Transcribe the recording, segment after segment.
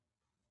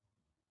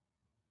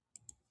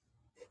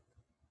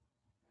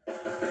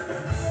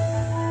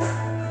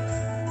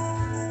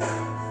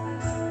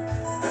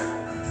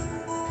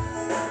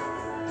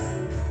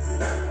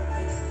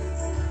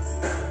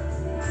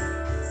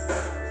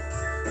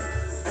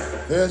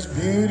There's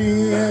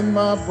beauty in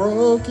my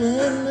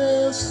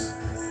brokenness.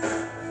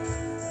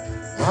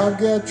 I've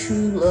got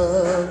true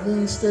love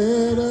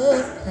instead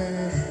of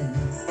pain.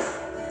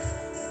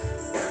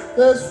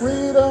 There's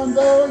freedom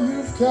though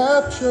you've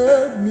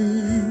captured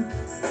me.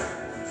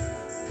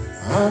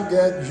 I've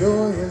got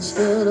joy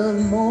instead of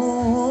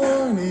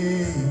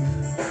mourning.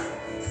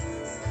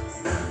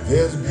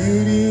 There's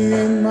beauty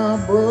in my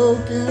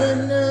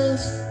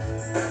brokenness.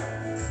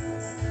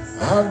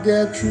 I've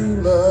got true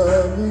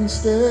love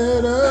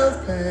instead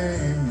of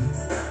pain.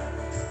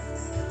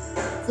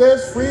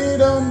 There's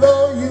freedom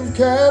though you've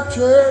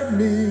captured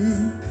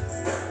me.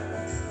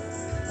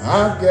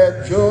 I've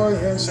got joy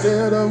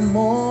instead of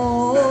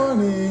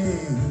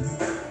mourning.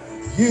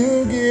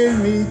 You give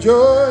me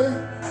joy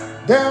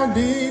down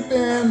deep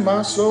in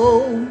my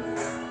soul,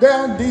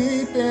 down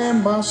deep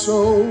in my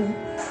soul,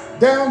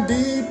 down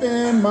deep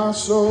in my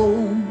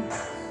soul.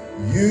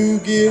 You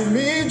give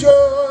me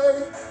joy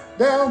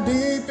down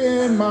deep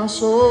in my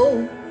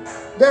soul,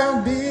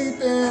 down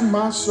deep in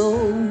my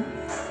soul,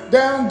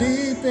 down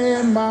deep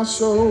in my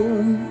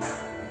soul.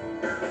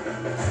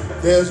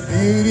 There's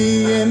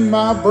beauty in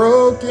my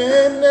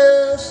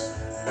brokenness.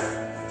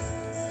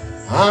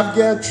 I've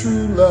got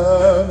true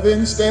love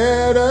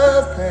instead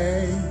of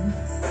pain.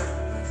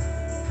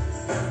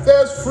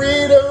 There's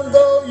freedom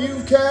though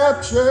you've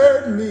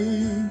captured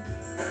me.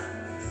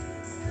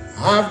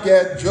 I've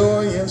got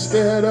joy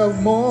instead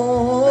of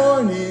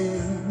mourning.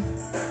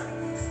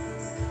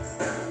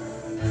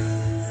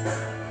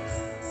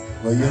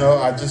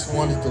 Well, I just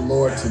wanted the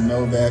Lord to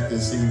know that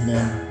this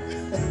evening.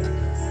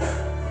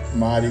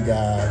 Mighty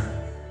God.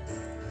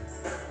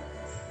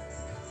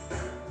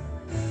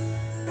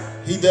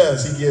 He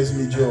does. He gives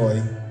me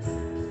joy.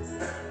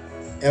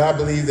 And I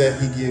believe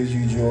that he gives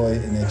you joy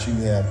and that you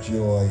have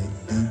joy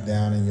deep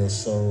down in your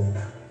soul.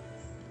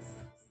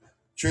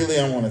 Truly,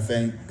 I want to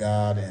thank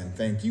God and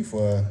thank you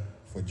for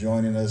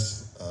joining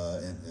us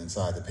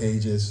inside the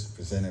pages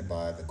presented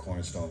by the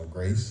Cornerstone of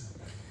Grace.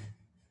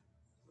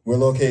 We're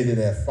located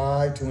at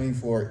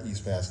 524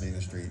 East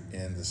Pasadena Street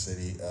in the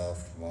city of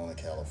Pomona,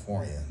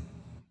 California.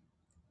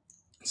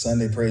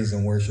 Sunday praise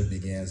and worship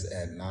begins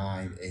at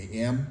 9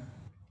 a.m.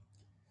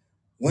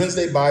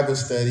 Wednesday Bible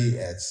study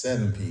at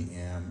 7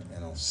 p.m.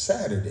 And on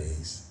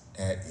Saturdays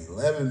at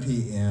 11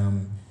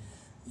 p.m.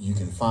 You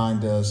can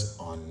find us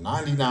on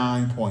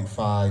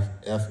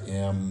 99.5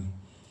 FM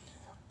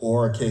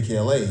or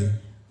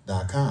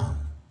KKLA.com.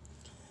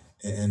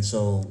 And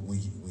so we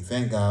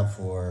thank God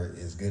for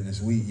his goodness.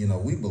 We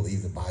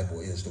believe the Bible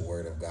is the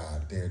word of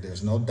God.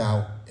 There's no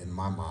doubt in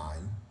my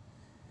mind.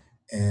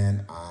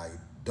 And I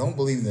don't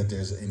believe that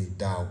there's any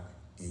doubt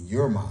in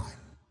your mind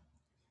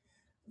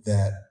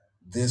that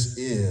this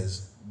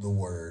is the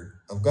word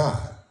of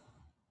God.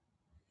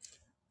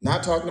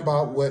 Not talking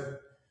about what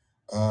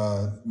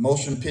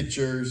motion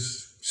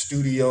pictures,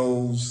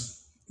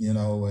 studios,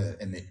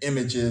 and the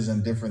images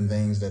and different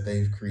things that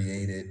they've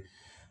created,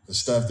 the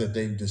stuff that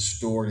they've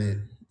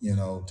distorted,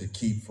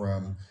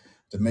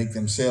 to make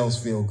themselves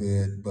feel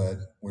good. But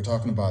we're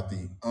talking about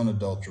the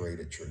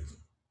unadulterated truth.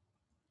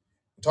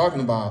 We're talking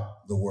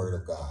about the word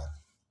of God.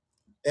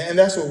 And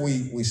that's what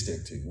we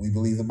stick to. We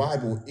believe the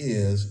Bible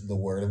is the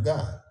word of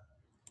God.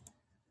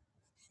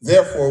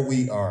 Therefore,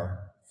 we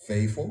are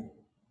faithful.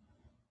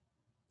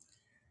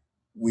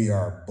 We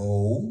are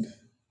bold.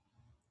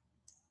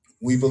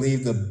 We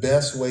believe the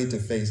best way to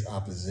face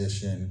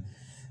opposition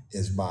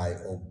is by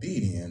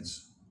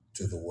obedience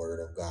to the word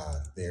of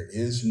God. There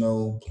is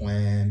no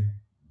plan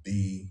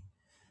B.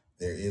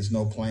 There is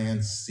no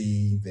plan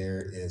C.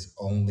 There is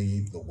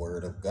only the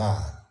word of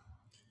God.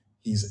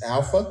 He's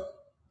Alpha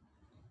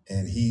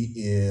and he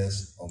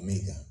is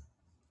Omega.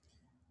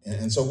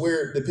 And so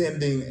we're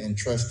depending and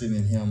trusting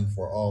in him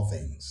for all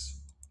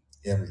things,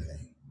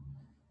 everything.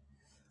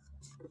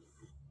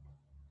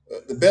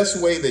 The best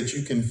way that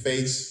you can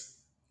face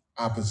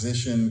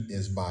opposition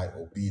is by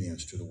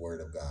obedience to the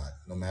word of God,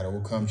 no matter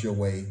what comes your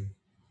way,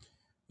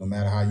 no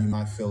matter how you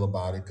might feel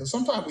about it. Because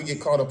sometimes we get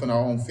caught up in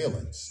our own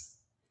feelings.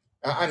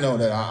 I know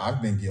that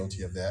I've been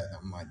guilty of that.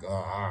 I'm like,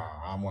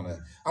 I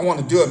want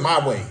to do it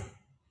my way.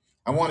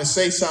 I want to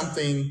say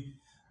something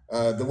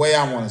the way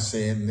I want to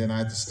say it, and then I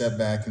have to step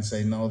back and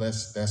say, no,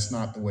 that's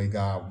not the way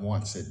God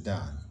wants it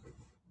done.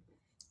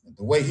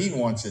 The way he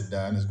wants it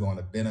done is going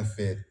to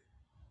benefit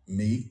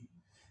me,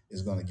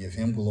 is going to give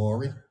him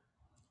glory,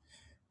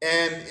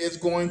 and it's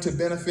going to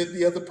benefit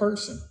the other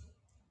person.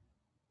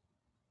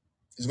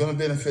 It's going to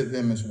benefit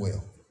them as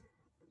well.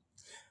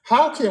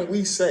 How can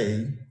we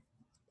say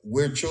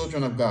we're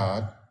children of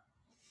God,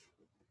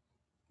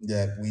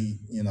 that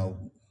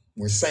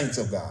we're saints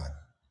of God,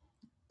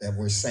 that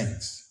we're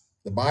saints?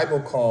 The Bible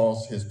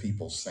calls his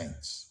people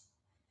saints.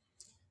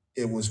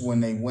 It was when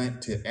they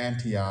went to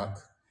Antioch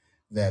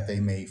that they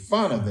made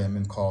fun of them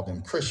and called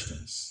them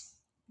Christians,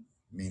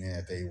 meaning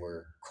that they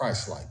were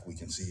Christ-like. We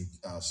can see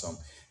some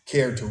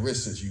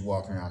characteristics. You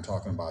walk around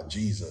talking about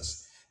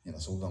Jesus,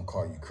 so we're going to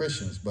call you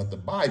Christians. But the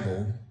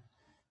Bible,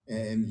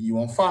 and you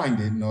won't find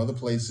it in no other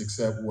place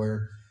except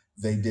where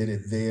they did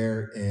it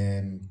there,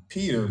 and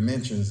Peter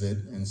mentions it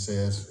and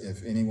says,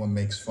 if anyone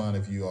makes fun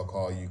of you or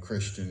call you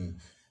Christian,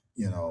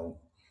 you know,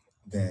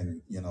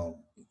 then,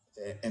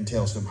 and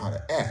tells them how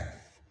to act.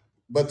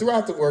 But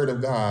throughout the word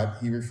of God,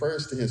 he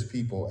refers to his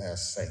people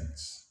as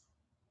saints.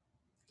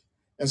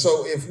 And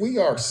so if we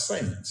are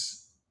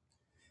saints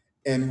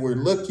and we're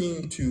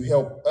looking to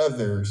help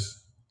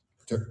others,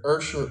 to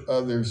usher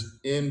others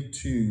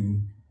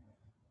into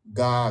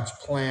God's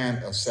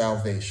plan of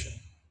salvation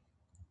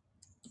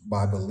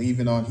by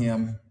believing on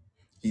him,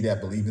 he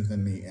that believeth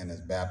in me and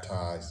is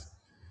baptized.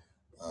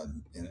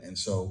 And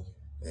so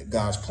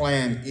God's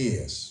plan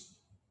is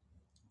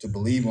to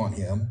believe on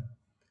him,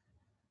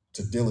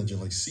 to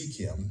diligently seek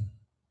him.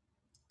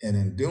 And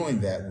in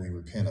doing that, we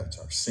repent of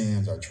our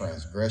sins, our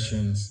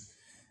transgressions.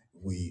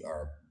 We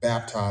are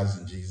baptized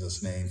in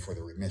Jesus' name for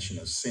the remission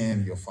of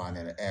sin. You'll find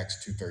that in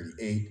Acts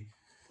 2:38.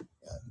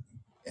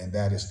 And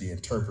that is the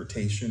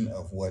interpretation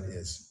of what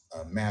is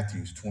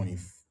Matthew's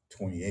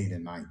 20:28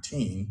 and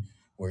 19,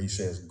 where he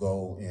says,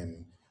 go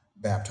and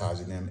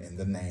baptizing them in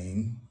the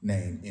name,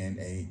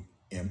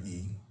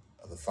 N-A-M-E,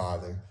 of the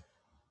Father,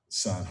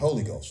 Son,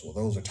 Holy Ghost. Well,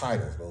 those are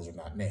titles. Those are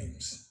not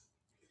names.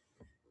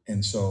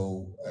 And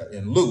so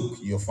in Luke,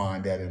 you'll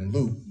find that in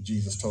Luke,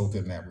 Jesus told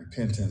them that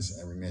repentance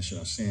and remission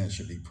of sins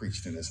should be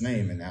preached in his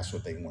name. And that's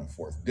what they went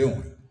forth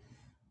doing,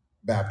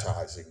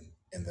 baptizing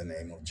in the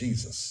name of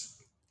Jesus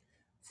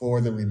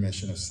for the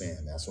remission of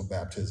sin. That's what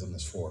baptism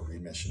is for,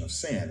 remission of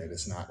sin. It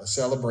is not a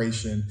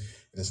celebration.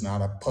 It is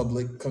not a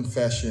public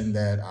confession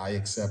that I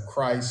accept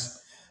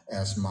Christ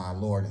as my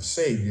Lord and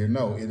Savior.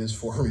 No, it is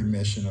for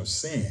remission of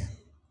sin.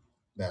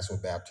 That's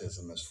what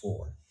baptism is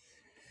for.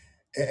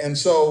 And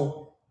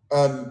so,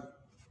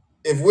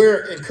 if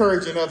we're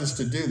encouraging others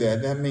to do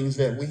that, that means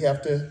that we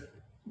have to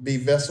be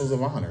vessels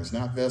of honors,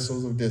 not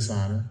vessels of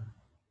dishonor.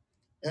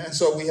 And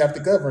so we have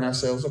to govern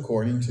ourselves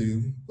according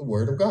to the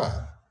word of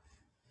God.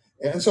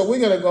 And so we're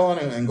going to go on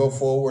and go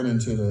forward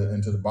into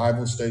the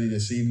Bible study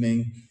this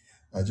evening.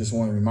 I just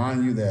want to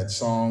remind you that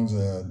songs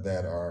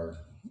that are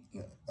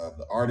of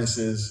the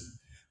artists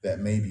that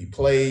may be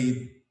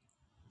played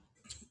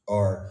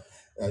are,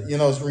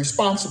 it's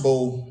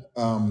responsible,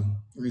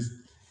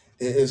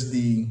 is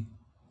the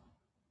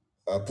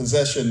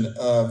possession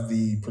of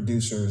the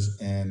producers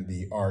and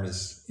the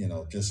artists.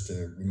 Just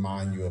to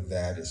remind you of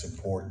that. It's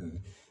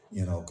important,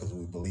 because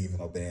we believe in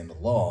obeying the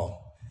law.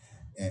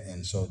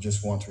 And so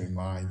just want to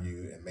remind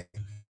you.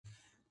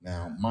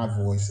 Now, my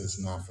voice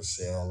is not for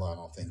sale. I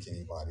don't think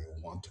anybody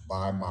will want to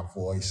buy my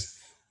voice,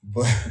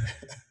 but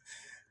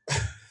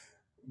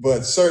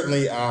but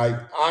certainly I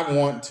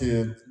want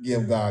to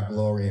give God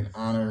glory and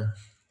honor,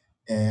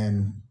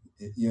 and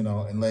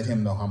and let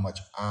him know how much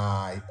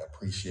I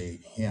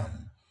appreciate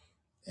him.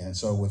 And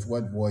so with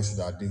what voice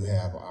that I do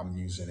have, I'm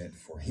using it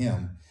for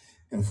him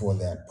and for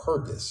that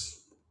purpose.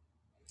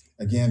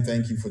 Again,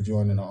 thank you for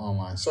joining the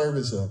online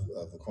service of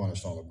the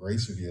Cornerstone of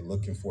Grace. If you're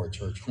looking for a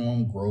church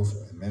home, growth,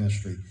 and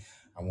ministry,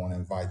 I want to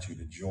invite you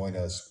to join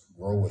us,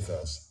 grow with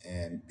us,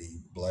 and be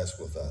blessed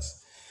with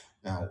us.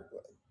 Now,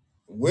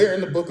 we're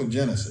in the book of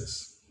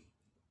Genesis.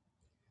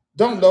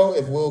 Don't know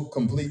if we'll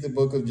complete the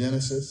book of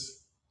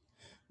Genesis,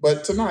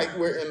 but tonight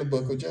we're in the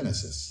book of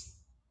Genesis.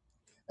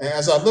 And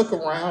as I look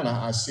around,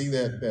 I see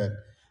that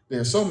there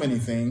are so many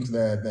things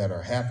that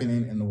are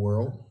happening in the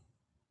world.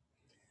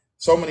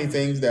 So many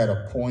things that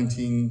are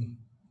pointing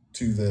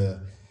to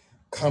the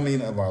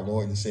coming of our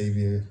Lord and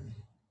Savior.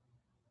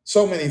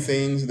 So many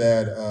things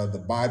that the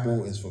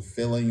Bible is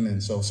fulfilling.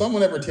 And so if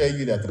someone ever tell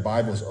you that the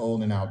Bible is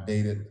old and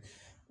outdated,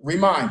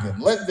 remind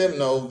them, let them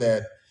know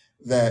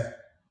that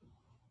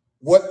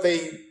what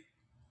they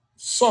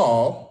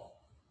saw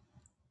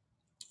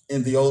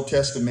in the Old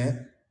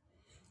Testament,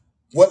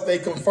 what they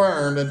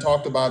confirmed and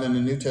talked about in the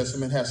New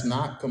Testament, has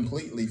not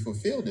completely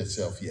fulfilled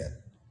itself yet.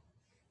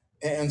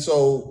 And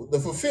so the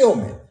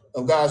fulfillment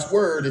of God's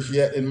word is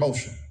yet in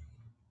motion.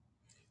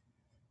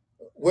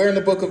 We're in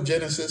the book of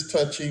Genesis,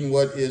 touching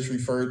what is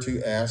referred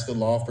to as the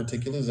law of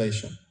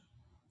particularization.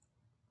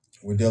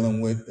 We're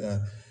dealing with,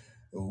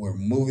 we're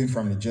moving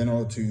from the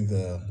general to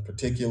the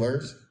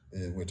particulars.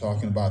 We're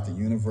talking about the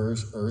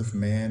universe, earth,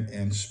 man,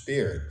 and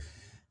spirit.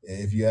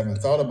 If you haven't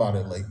thought about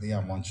it lately, I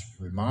want to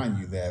remind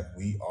you that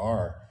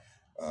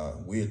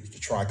we're the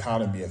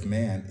trichotomy of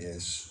man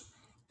is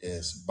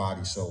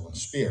body, soul, and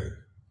spirit.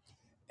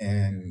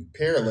 And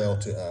parallel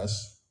to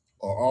us,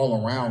 or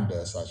all around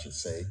us, I should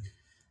say,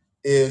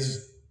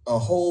 is a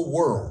whole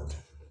world.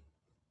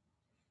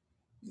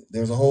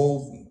 There's a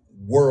whole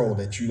world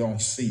that you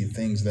don't see,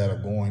 things that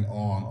are going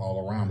on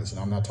all around us.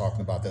 And I'm not talking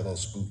about that little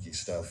spooky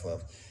stuff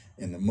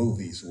in the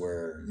movies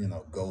where,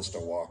 ghosts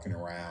are walking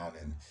around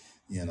and,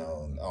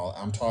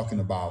 I'm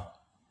talking about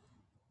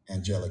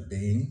angelic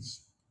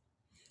beings.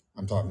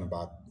 I'm talking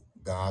about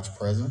God's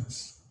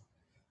presence.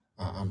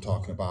 I'm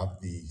talking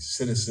about the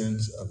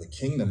citizens of the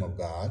kingdom of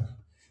God.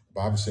 The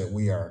Bible said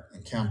we are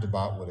encamped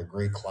about with a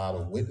great cloud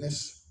of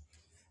witness.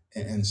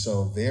 And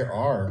so there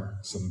are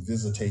some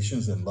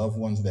visitations and loved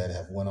ones that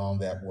have went on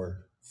that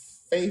were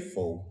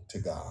faithful to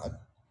God,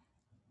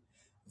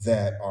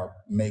 that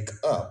make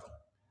up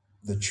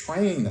the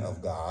train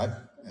of God,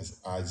 as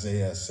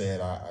Isaiah said,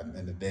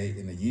 in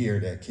the year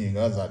that King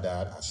Uzziah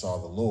died, I saw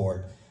the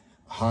Lord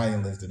high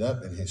and lifted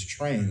up, and his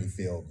train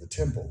filled the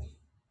temple.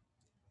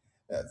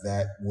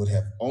 That would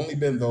have only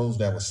been those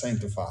that were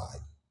sanctified.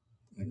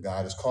 And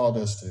God has called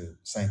us to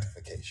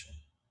sanctification.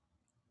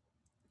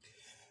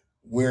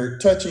 We're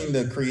touching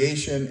the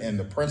creation and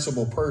the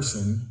principal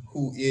person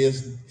who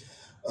is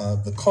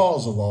the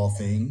cause of all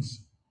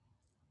things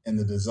and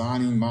the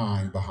designing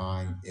mind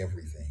behind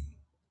everything.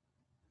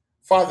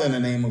 Father, in the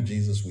name of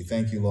Jesus, we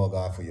thank you, Lord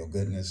God, for your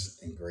goodness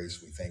and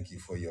grace. We thank you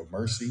for your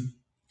mercy,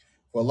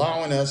 for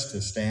allowing us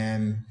to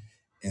stand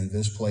in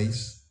this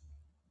place.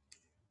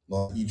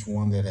 Lord, each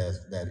one that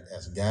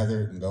has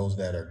gathered and those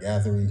that are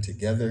gathering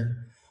together,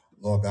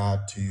 Lord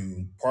God,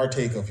 to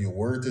partake of your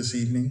word this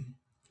evening,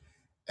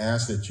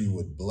 ask that you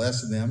would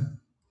bless them,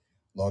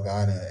 Lord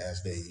God,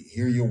 as they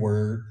hear your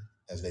word,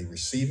 as they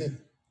receive it,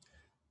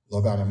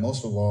 Lord God, and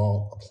most of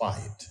all, apply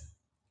it.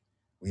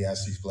 We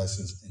ask these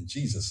blessings in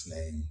Jesus'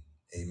 name.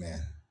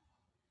 Amen.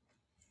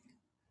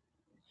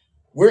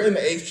 We're in the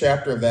 8th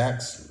chapter of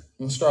Acts.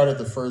 We'll start at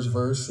the first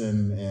verse,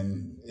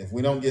 and if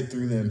we don't get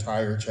through the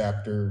entire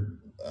chapter,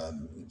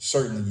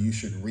 certainly you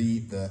should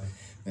read the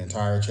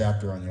entire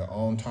chapter on your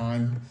own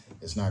time.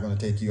 It's not going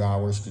to take you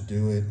hours to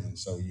do it, and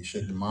so you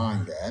shouldn't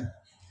mind that.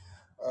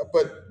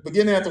 But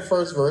beginning at the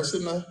first verse,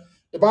 and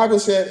the Bible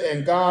said,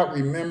 and God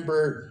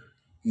remembered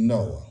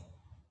Noah.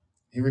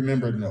 He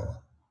remembered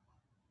Noah.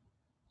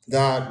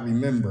 God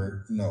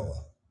remembered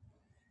Noah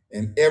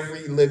and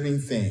every living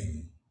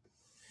thing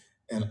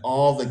and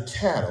all the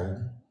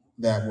cattle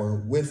that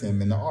were with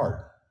him in the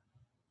ark.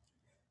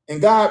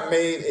 And God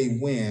made a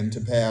wind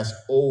to pass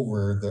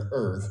over the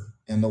earth,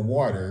 and the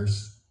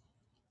waters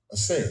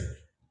assailed.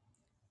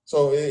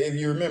 So if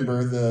you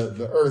remember,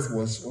 the earth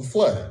was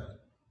flooded.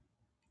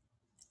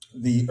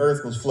 The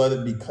earth was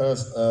flooded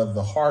because of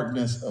the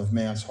hardness of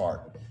man's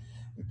heart,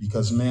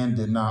 because man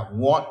did not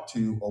want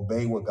to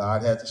obey what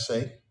God had to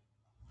say.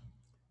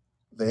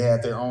 They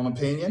had their own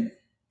opinion,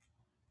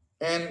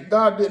 and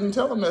God didn't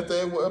tell them that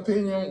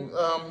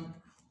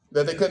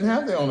that they couldn't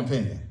have their own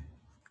opinion.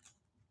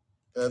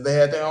 They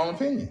had their own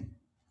opinion.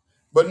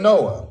 But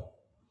Noah,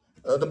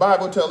 the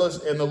Bible tells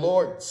us, and the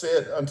Lord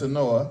said unto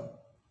Noah,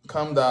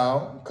 come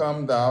thou,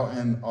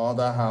 and all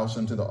thy house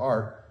into the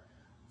ark,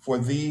 for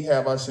thee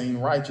have I seen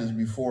righteous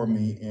before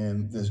me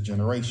in this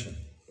generation.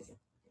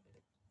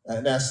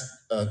 And that's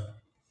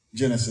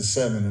Genesis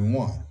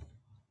 7:1.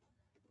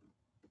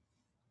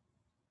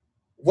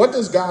 What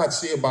does God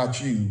see about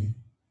you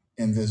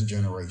in this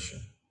generation?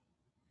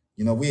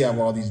 You know, we have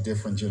all these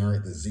different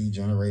the Z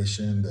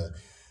generation,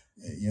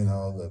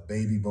 the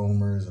baby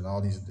boomers, and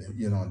all these,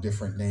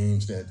 different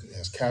names that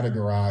has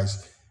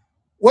categorized.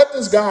 What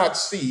does God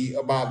see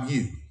about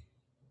you?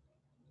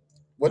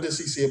 What does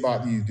he see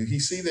about you? Do he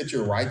see that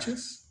you're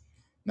righteous?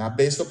 Not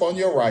based upon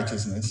your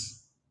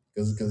righteousness,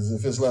 because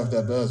if it's left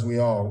up to us,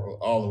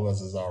 all of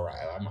us is all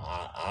right. I'm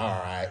all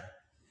right.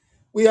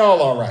 We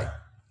all right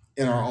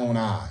in our own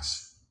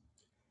eyes.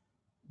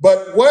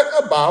 But what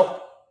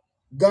about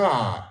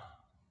God?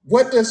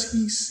 What does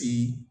he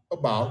see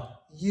about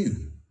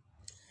you?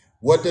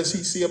 What does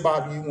he see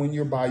about you when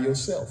you're by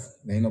yourself?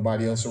 There ain't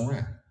nobody else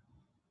around.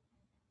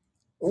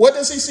 What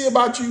does he see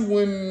about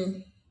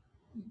you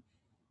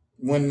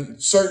when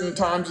certain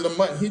times of the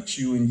month hit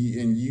you and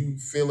you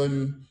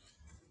feeling,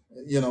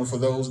 for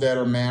those that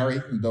are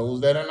married and those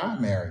that are not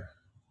married,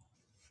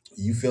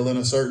 you feel in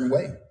a certain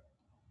way,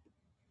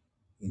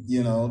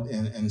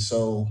 and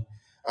so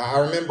I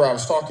remember I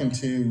was talking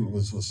to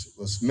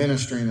was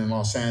ministering in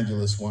Los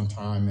Angeles one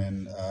time,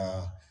 and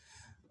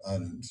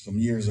some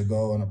years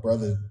ago, and a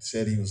brother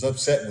said he was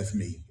upset with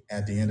me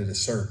at the end of the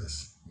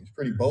service. He was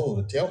pretty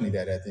bold to tell me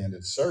that at the end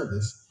of the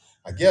service.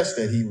 I guess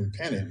that he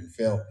repented and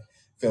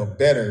felt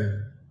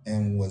better,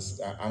 and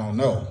I don't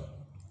know,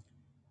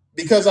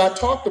 because I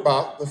talked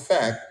about the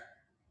fact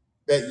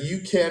that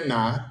you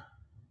cannot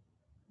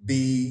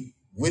be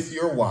with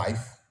your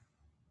wife,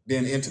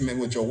 being intimate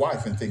with your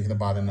wife and thinking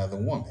about another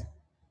woman.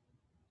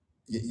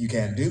 You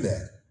can't do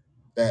that.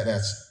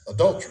 That's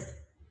adultery.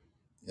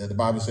 The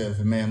Bible says if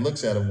a man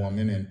looks at a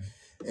woman and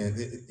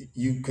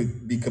you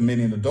could be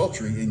committing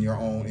adultery in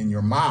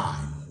your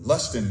mind,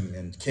 lusting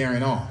and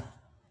carrying on.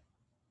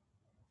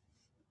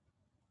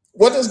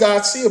 What does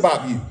God see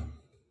about you?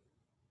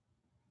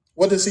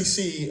 What does he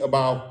see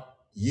about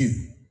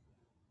you?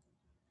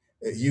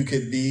 You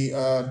could be,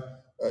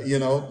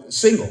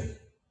 single.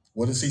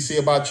 What does he see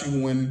about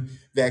you when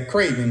that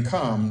craving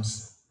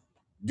comes?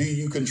 Do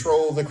you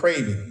control the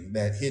craving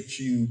that hits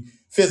you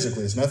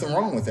physically? There's nothing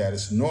wrong with that.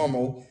 It's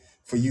normal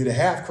for you to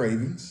have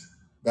cravings.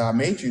 God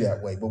made you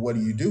that way, but what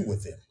do you do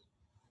with it?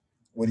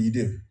 What do you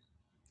do?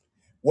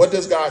 What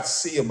does God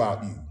see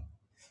about you?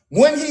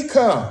 When he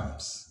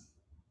comes,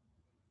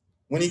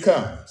 what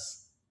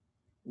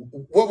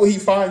will he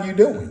find you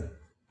doing?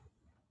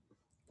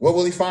 What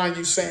will he find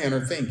you saying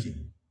or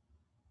thinking?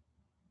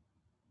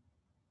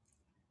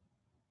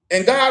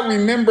 And God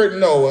remembered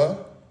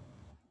Noah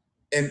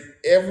and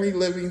every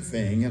living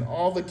thing and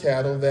all the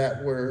cattle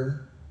that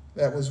were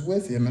that was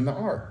with him in the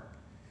ark.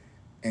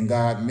 And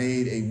God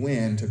made a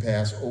wind to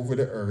pass over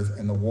the earth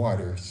and the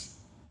waters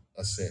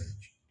assuaged.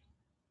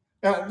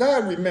 Now,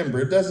 God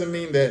remembered doesn't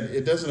mean that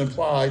it doesn't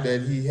imply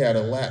that he had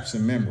a lapse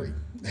in memory,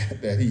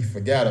 that he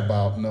forgot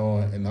about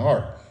Noah and the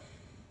ark.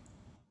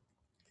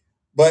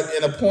 But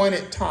an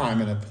appointed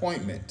time, an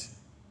appointment,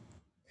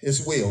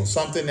 his will,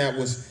 something that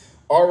was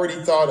already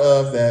thought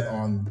of,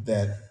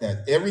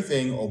 that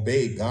everything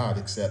obeyed God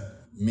except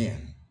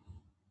men.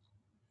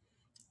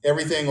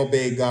 Everything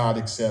obeyed God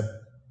except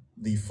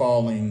the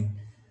falling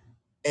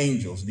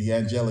angels, the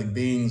angelic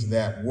beings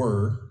that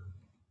were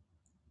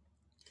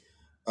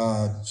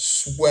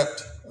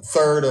swept. A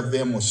third of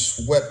them was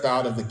swept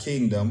out of the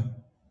kingdom,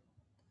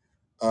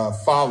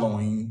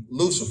 following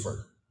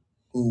Lucifer,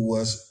 who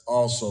was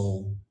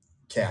also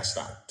cast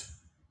out.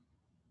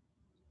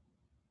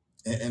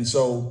 And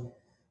so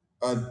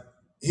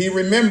he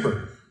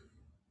remembered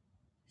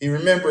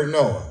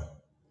Noah.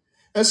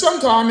 And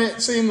sometimes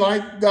it seemed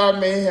like God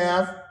may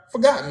have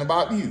forgotten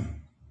about you.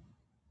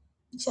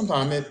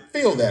 Sometimes it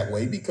feels that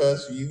way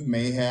because you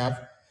may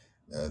have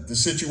the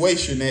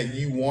situation that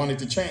you wanted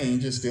to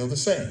change is still the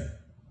same.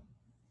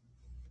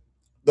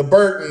 The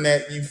burden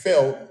that you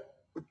felt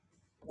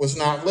was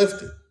not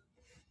lifted.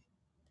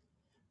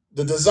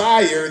 The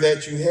desire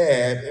that you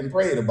had and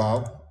prayed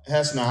about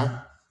has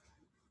not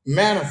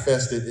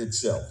manifested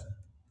itself.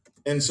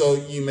 And so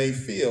you may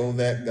feel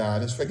that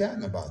God has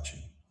forgotten about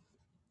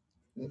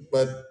you.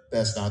 But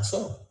that's not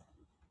so.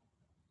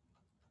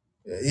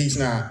 He's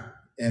not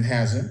and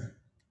hasn't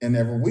and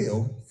never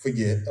will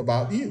forget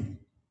about you.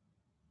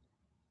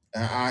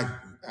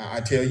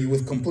 I tell you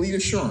with complete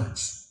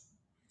assurance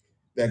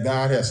that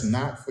God has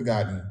not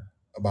forgotten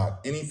about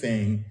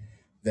anything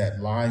that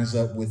lines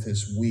up with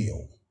his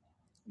will.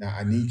 Now,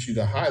 I need you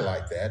to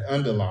highlight that,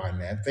 underline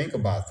that, think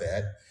about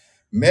that,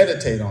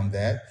 meditate on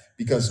that,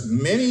 because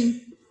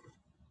many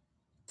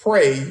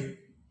pray,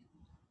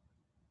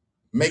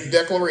 make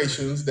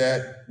declarations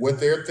that what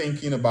they're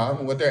thinking about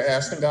and what they're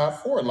asking God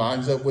for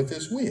lines up with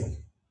his will.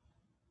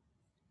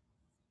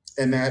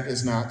 And that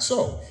is not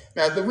so.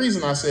 Now, the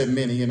reason I said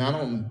many, and I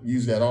don't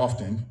use that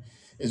often,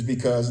 is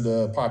because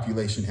the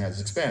population has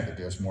expanded.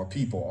 There's more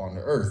people on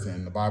the earth,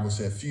 and the Bible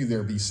said few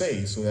there be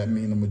saved. So that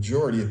means the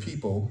majority of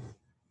people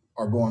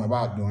are going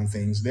about doing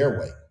things their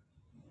way.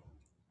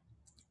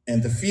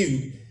 And the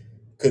few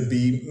could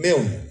be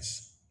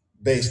millions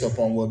based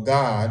upon what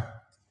God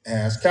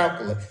has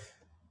calculated.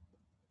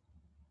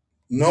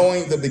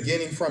 Knowing the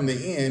beginning from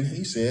the end,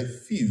 he said,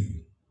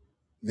 few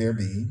there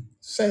be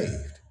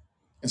saved.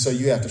 And so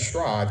you have to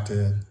strive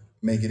to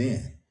make it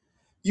in.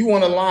 You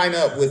want to line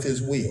up with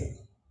his will.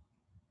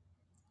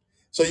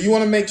 So you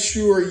want to make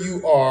sure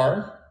you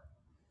are,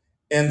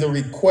 and the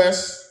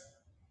request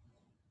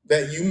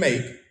that you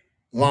make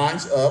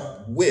lines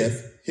up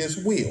with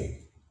his will.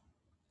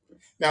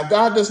 Now,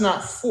 God does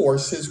not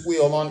force his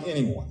will on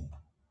anyone.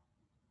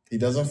 He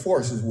doesn't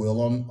force his will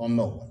on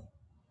no one.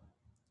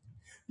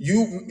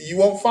 You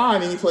won't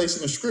find any place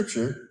in the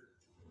scripture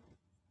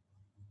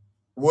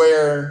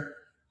where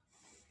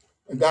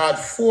God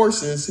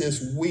forces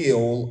his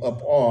will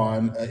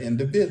upon an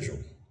individual.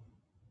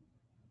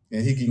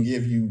 And he can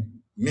give you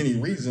many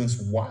reasons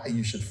why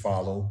you should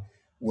follow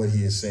what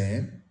he is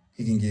saying.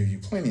 He can give you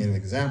plenty of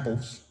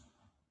examples.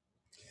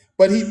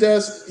 But he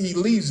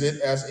leaves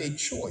it as a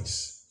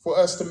choice for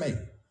us to make.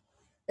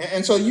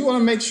 And so you want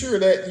to make sure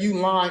that you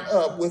line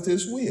up with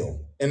his will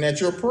and that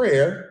your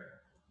prayer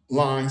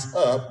lines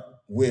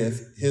up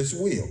with his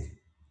will.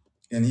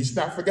 And he's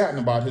not forgotten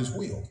about his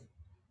will.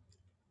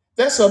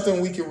 That's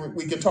something we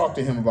can talk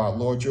to him about.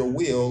 Lord, your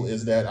will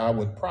is that I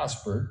would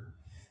prosper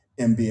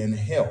and be in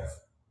health,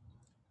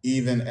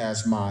 even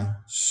as my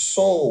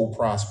soul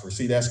prospers.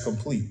 See, that's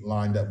complete,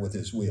 lined up with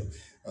his will.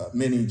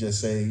 Many just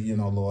say,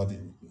 Lord,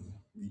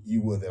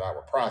 you would that I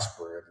would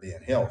prosper and be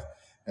in health.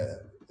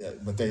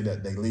 But they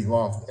leave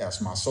off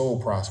as my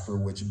soul prosper,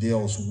 which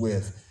deals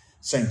with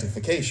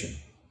sanctification.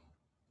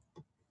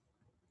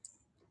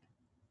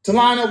 To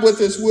line up with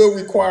his will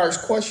requires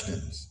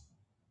questions.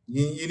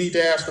 You need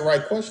to ask the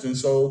right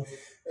questions. So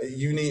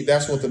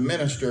that's what the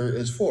minister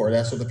is for.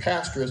 That's what the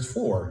pastor is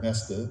for.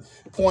 That's the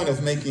point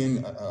of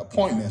making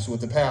appointments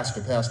with the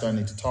pastor. Pastor, I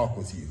need to talk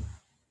with you.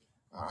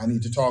 I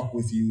need to talk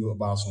with you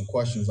about some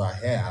questions I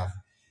have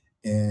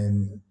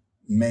in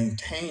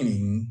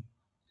maintaining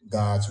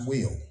God's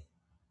will.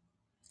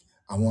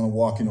 I want to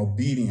walk in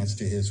obedience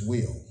to his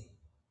will.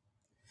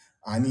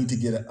 I need to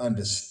get an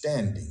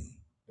understanding.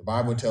 The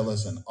Bible tells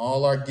us in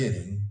all our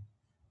getting,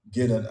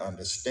 get an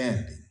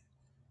understanding.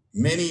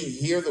 Many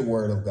hear the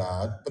word of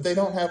God, but they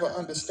don't have an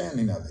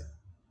understanding of it.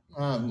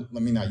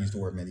 Let me not use the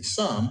word many.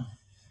 Some.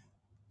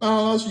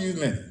 No, let's use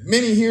many.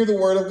 Many hear the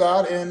word of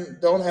God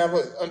and don't have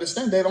an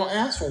understanding. They don't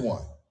ask for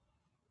one.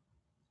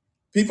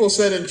 People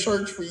sit in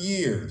church for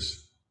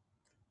years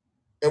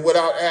and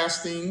without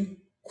asking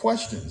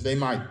questions. They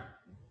might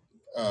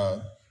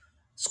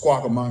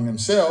squawk among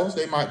themselves.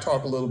 They might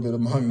talk a little bit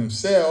among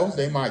themselves.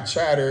 They might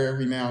chatter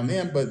every now and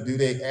then, but do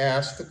they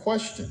ask the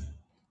question?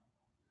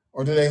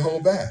 Or do they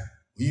hold back?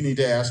 You need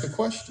to ask the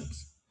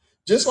questions.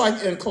 Just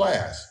like in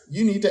class,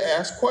 you need to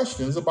ask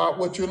questions about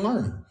what you're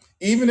learning.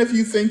 Even if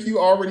you think you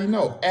already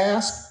know,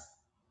 ask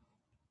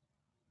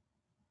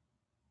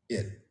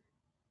it.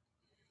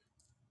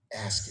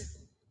 Ask it.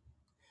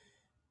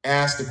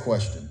 Ask the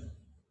question.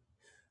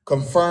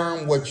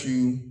 Confirm what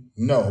you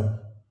know.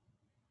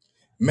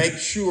 Make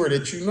sure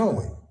that you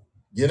know it.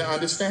 Get an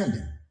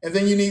understanding. And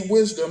then you need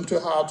wisdom to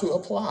how to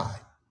apply.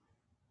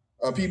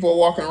 People are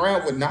walking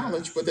around with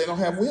knowledge, but they don't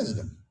have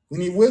wisdom. We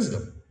need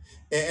wisdom.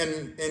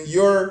 And in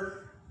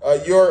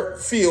your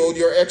field,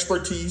 your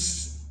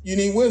expertise, you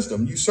need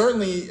wisdom. You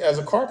certainly, as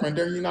a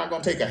carpenter, you're not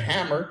going to take a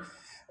hammer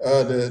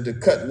to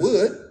cut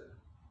wood.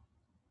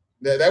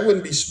 That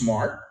wouldn't be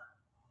smart.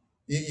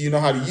 You know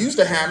how to use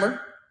the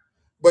hammer,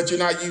 but you're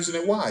not using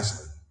it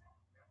wisely.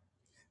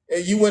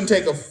 And you wouldn't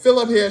take a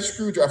flathead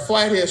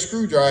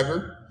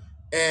screwdriver,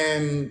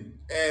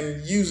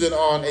 and use it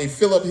on a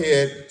Phillip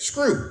head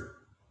screw.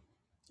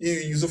 You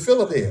use a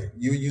Phillip head.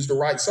 You use the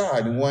right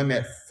side, the one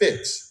that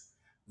fits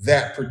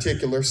that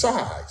particular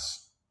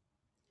size.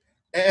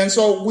 And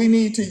so we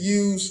need to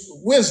use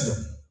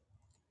wisdom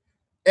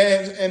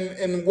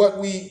and what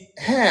we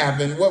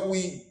have and what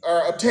we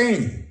are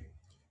obtaining.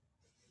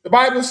 The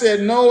Bible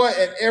said Noah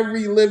and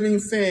every living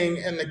thing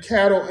and the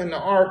cattle in the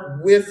ark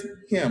with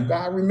him.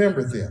 God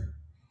remembered them.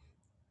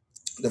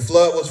 The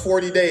flood was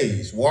 40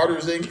 days.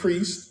 Waters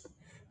increased,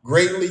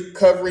 greatly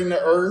covering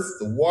the earth.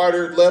 The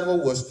water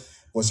level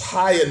was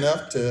high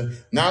enough to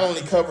not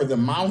only cover the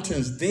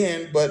mountains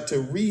then, but to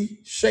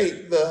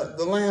reshape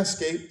the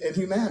landscape and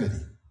humanity.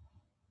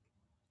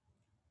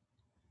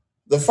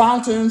 The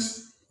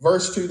fountains,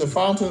 verse 2, the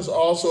fountains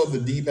also of the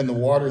deep and the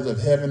waters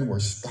of heaven were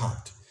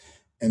stopped,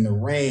 and the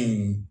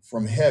rain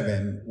from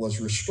heaven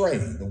was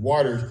restrained.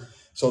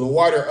 So the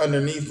water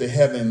underneath the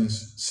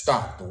heavens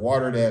stopped. The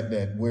water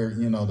that where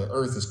the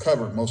earth is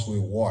covered mostly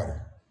with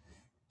water,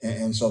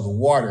 and so the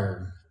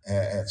water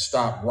had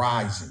stopped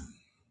rising,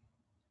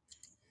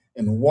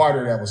 and the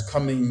water that was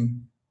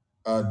coming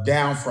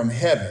down from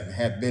heaven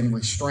had been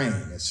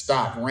restrained. It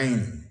stopped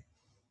raining.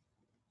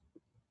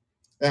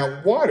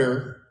 Now,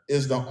 water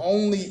is the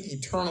only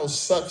eternal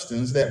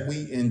substance that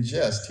we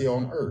ingest here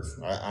on earth.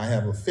 I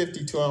have a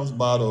 52-ounce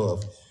bottle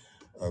of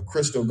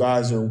Crystal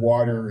Geyser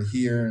water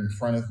here in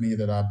front of me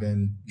that I've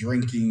been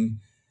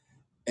drinking.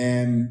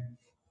 And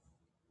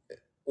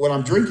what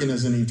I'm drinking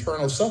is an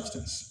eternal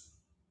substance,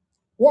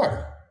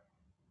 water.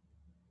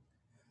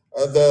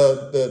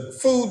 The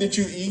food that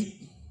you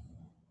eat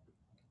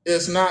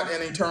is not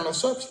an eternal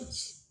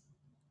substance.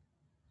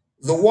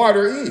 The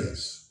water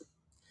is.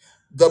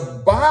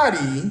 The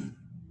body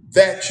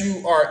that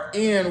you are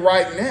in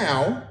right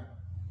now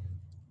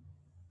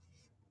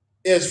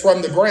is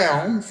from the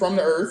ground, from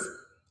the earth.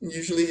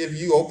 Usually if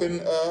you open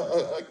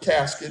a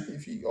casket,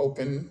 if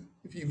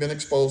you've been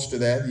exposed to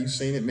that, you've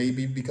seen it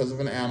maybe because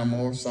of an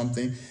animal or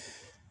something,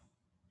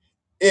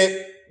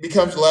 it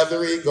becomes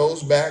leathery, it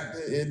goes back,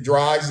 it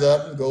dries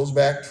up and goes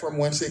back from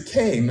whence it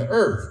came, the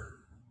earth.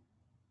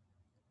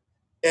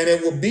 And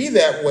it will be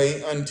that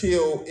way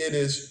until it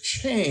is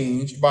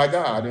changed by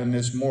God and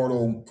this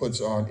mortal puts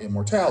on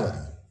immortality.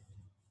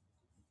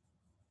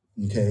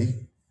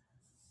 Okay?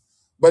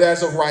 But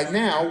as of right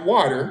now,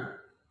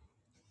 water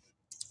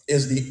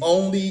is the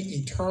only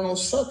eternal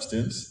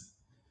substance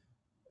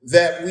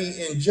that we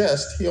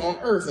ingest here on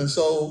earth. And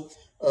so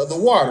the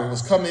water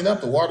was coming up,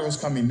 the water was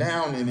coming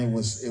down, and it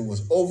was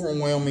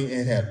overwhelming.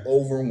 It had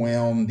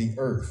overwhelmed the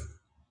earth.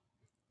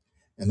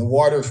 And the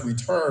waters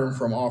returned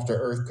from off the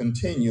earth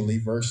continually,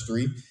 verse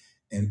 3,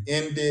 and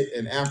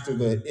after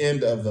the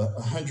end of the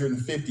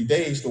 150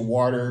 days, the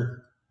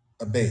water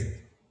abated.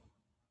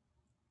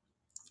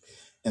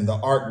 And the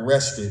ark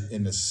rested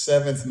in the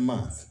 7th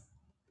month,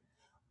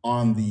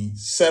 on the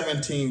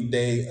 17th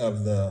day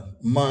of the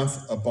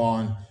month,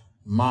 upon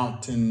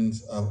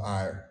mountains of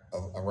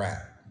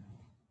Ararat.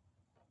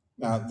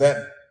 Now,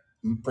 that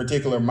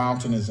particular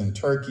mountain is in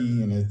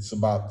Turkey, and it's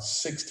about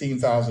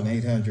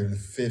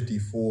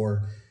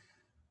 16,854,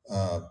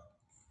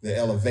 the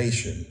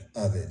elevation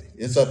of it.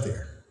 It's up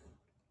there.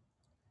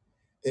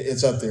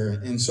 It's up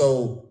there. And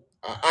so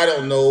I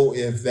don't know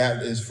if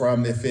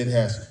it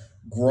has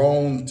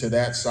grown to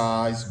that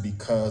size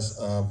because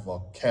of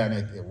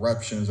volcanic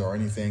eruptions or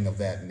anything of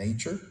that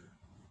nature.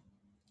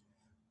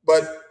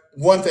 But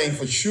one thing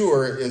for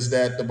sure is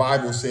that the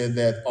Bible said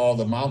that all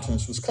the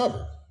mountains was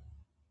covered.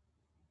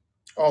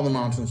 All the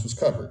mountains was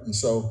covered. And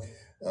so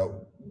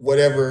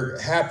whatever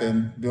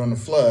happened during the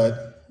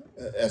flood,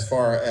 as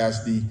far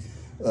as the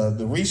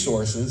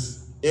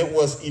resources, it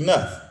was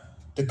enough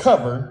to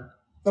cover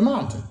the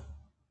mountain.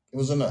 It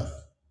was enough.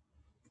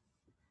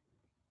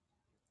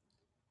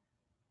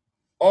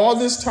 All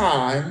this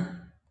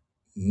time,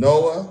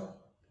 Noah,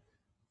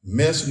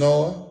 Miss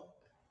Noah,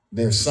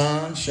 their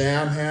son,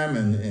 Shem, Ham,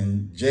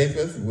 and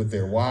Japheth with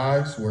their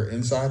wives were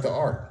inside the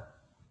ark.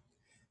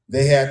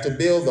 They had to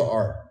build the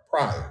ark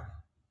prior,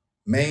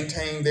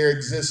 maintain their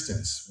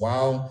existence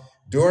while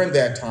during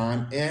that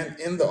time and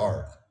in the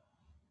ark.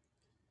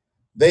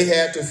 They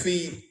had to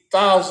feed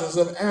thousands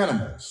of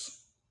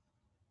animals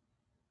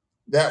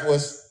that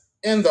was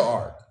in the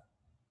ark.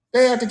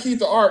 They had to keep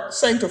the ark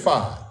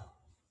sanctified.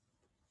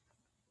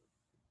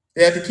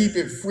 They had to keep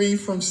it free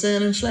from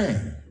sin and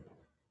shame.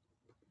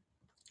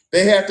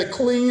 They had to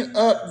clean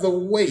up the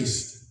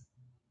waste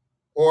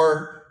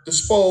or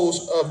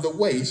dispose of the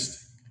waste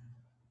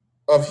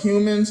of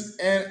humans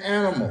and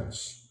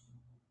animals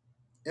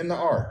in the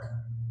ark.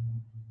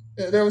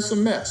 There was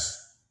some mess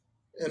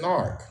in the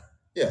ark,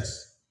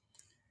 yes.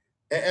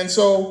 And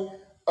so,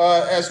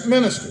 as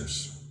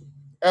ministers,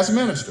 as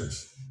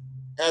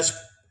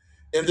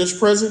in this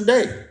present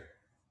day,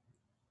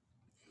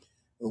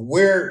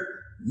 we're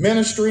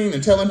ministering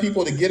and telling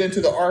people to get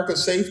into the ark of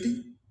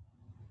safety.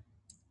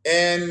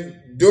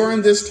 And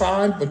during this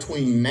time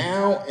between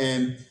now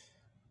and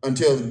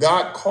until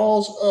God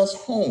calls us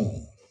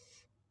home,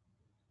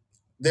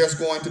 there's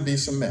going to be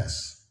some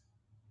mess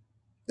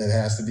that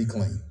has to be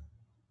cleaned.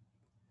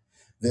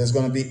 There's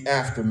going to be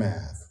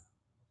aftermath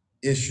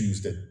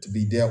issues to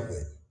be dealt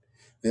with.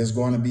 There's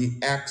going to be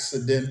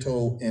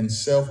accidental and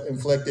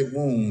self-inflicted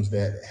wounds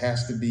that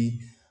has to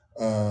be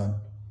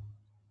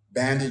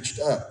bandaged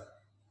up.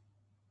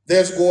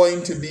 There's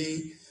going to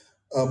be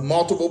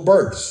multiple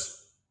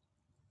births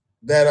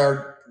that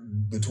are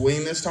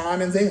between this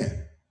time and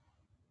then.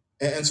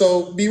 And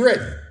so be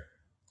ready.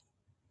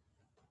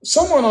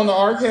 Someone on the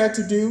ark had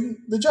to do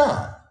the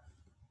job.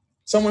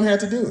 Someone had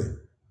to do it.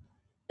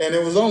 And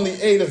there was only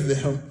 8 of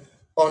them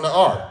on the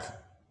ark.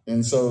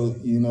 And so,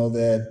 you know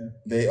that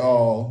they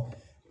all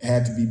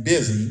had to be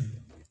busy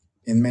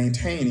in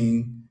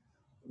maintaining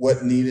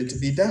what needed to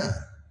be done.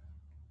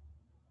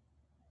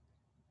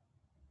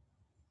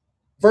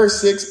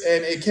 Verse 6,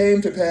 and it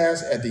came to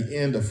pass at the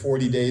end of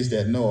 40 days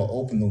that Noah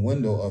opened the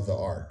window of the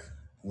ark,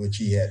 which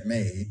he had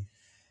made,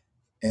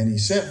 and he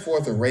sent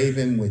forth a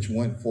raven, which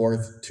went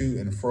forth to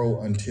and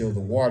fro until the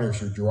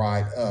waters were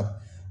dried up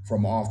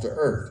from off the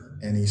earth.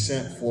 And he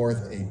sent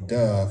forth a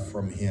dove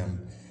from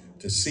him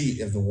to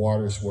see if the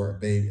waters were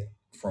abated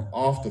from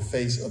off the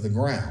face of the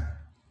ground.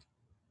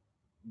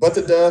 But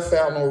the dove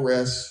found no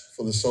rest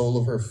for the sole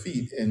of her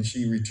feet, and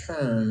she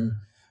returned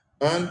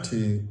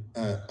unto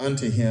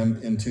him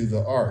into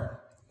the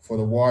ark, for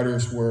the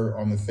waters were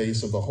on the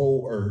face of the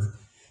whole earth.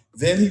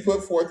 Then he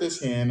put forth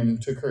his hand and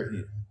took her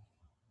in.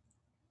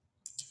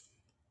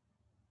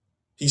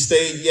 He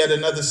stayed yet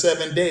another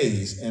 7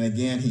 days, and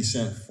again he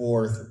sent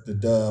forth the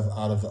dove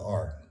out of the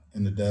ark.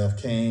 And the dove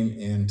came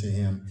in to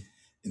him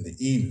in the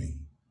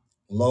evening.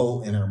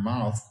 Lo, in her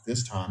mouth,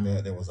 this time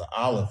there was an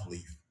olive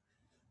leaf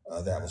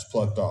that was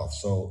plucked off.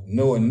 So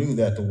Noah knew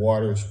that the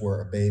waters were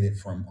abated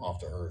from off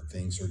the earth.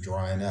 Things were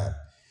drying up.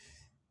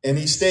 And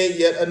he stayed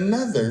yet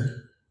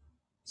another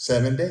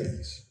 7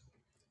 days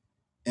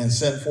and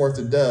sent forth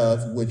the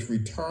dove, which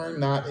returned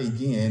not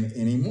again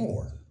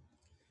anymore.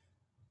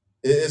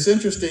 It's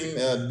interesting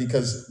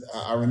because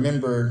I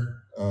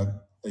remember a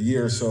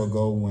year or so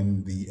ago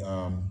when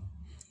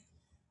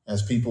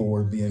as people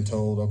were being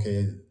told,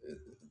 okay,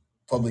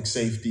 public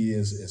safety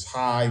is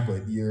high,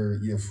 but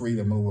you're free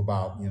to move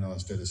about,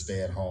 instead of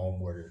stay at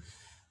home. Where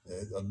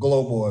a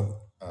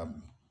global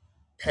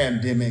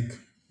pandemic,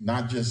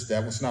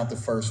 that was not the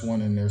first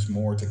one, and there's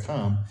more to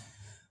come,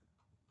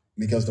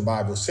 because the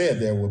Bible said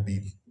there would be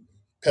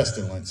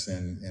pestilence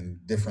and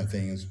different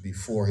things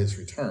before his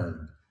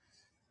return.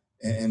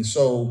 And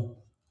so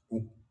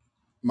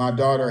my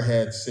daughter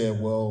had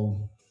said,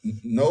 well,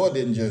 Noah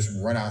didn't just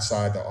run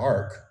outside the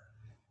ark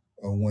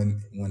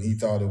when he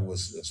thought it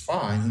was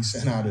fine. He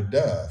sent out a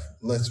dove.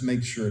 Let's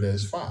make sure that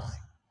it's fine.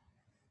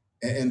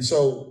 And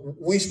so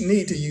we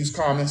need to use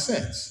common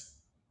sense.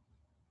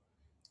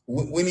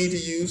 We need to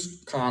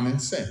use common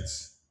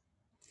sense.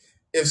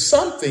 If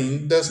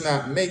something does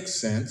not make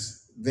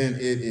sense, then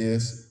it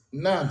is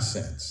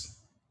nonsense.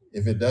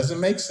 If it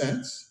doesn't make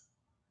sense,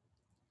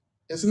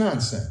 it's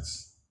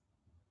nonsense.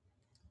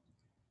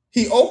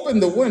 He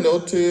opened the window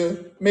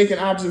to make an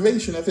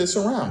observation of his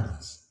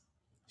surroundings.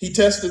 He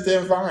tested the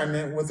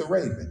environment with the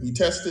raven. He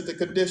tested the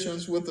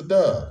conditions with the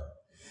dove.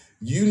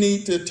 You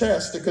need to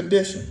test the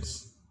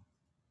conditions.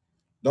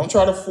 Don't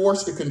try to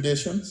force the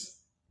conditions.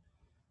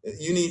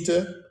 You need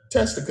to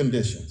test the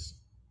conditions.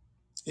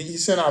 He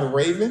sent out a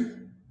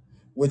raven,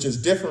 which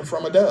is different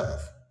from a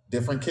dove,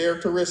 different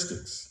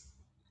characteristics.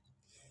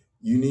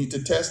 You need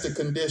to test the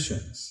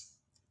conditions.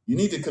 You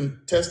need to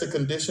test the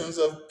conditions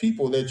of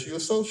people that you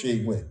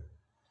associate with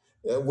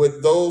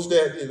those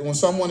that when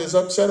someone is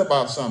upset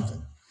about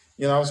something.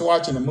 I was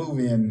watching a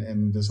movie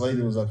and this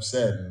lady was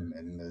upset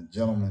and the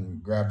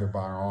gentleman grabbed her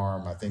by her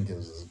arm. I think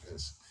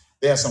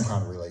they had some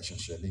kind of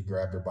relationship. He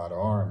grabbed her by the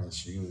arm and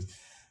she was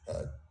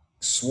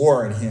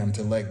swore at him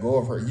to let go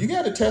of her. You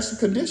got to test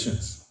the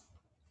conditions.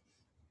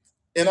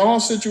 In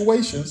all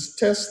situations,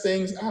 test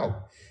things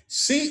out.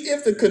 See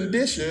if the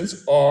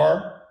conditions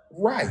are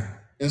right,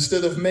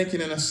 instead of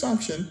making an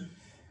assumption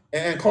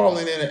and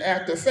calling it an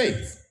act of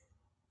faith.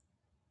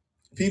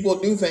 People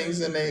do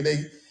things and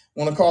they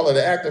want to call it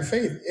an act of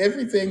faith.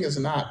 Everything is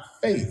not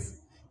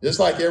faith. Just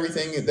like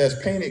everything that's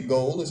painted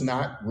gold is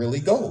not really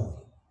gold.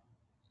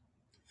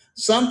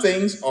 Some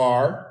things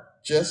are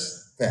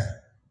just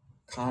that,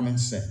 common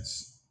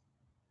sense.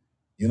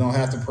 You don't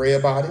have to pray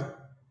about it.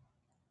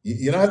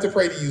 You don't have to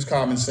pray to use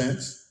common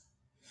sense.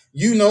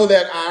 You know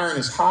that iron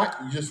is hot.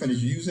 You just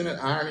finished using it,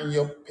 ironing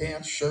your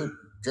pants, shirt,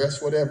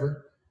 dress,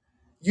 whatever.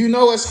 You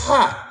know it's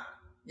hot.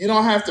 You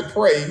don't have to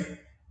pray,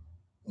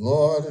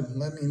 Lord,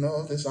 let me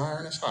know if this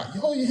iron is hot.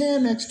 You hold your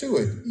hand next to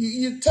it.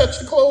 You touch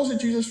the clothes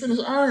that you just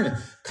finished ironing.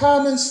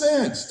 Common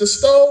sense. The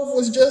stove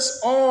was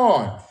just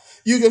on.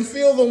 You can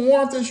feel the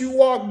warmth as you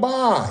walk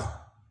by.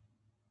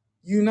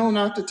 You know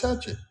not to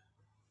touch it.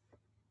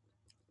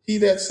 He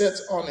that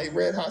sits on a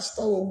red hot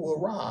stove will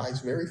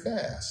rise very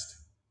fast.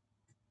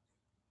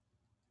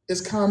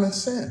 It's common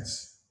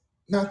sense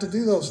not to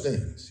do those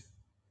things.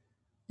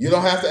 You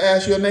don't have to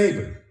ask your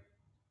neighbor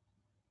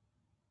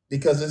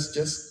because it's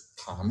just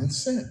common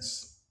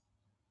sense.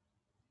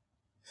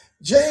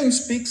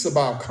 James speaks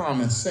about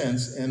common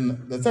sense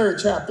in the 3rd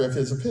chapter of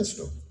his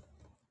epistle.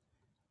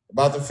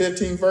 About the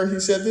 15th verse, he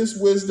said, "This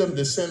wisdom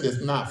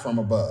descendeth not from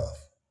above,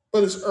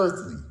 but is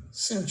earthly,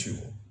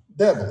 sensual,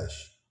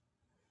 devilish.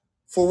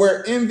 For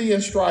where envy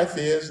and strife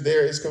is,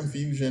 there is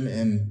confusion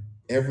in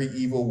every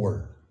evil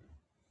work.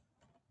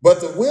 But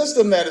the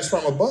wisdom that is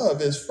from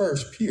above is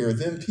first pure,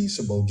 then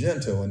peaceable,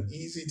 gentle, and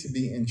easy to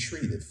be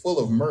entreated, full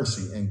of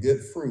mercy and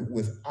good fruit,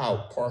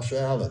 without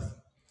partiality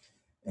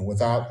and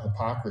without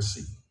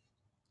hypocrisy.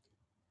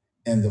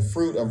 And the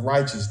fruit of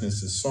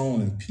righteousness is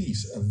sown in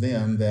peace of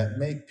them that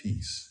make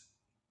peace."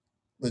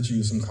 Let's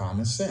use some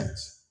common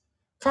sense.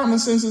 Common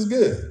sense is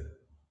good.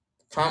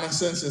 Common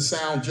sense is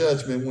sound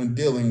judgment when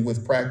dealing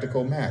with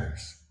practical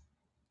matters.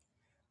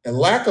 A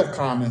lack of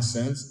common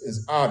sense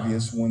is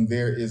obvious when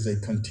there is a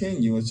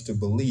continuance to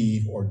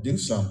believe or do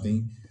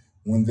something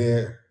when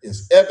there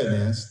is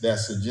evidence that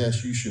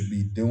suggests you should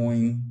be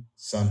doing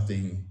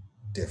something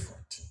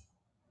different.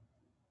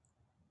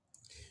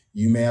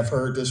 You may have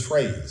heard this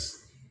phrase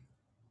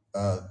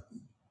that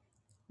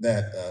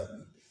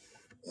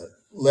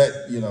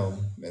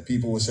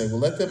people would say, well,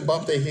 let them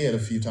bump their head a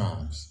few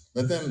times.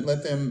 Let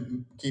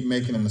them keep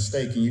making a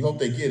mistake, and you hope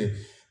they get it.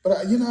 But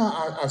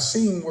I've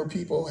seen where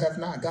people have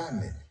not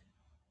gotten it.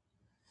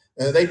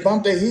 They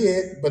bump their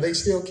head, but they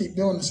still keep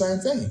doing the same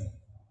thing.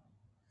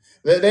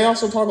 They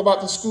also talk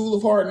about the school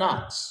of hard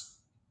knocks,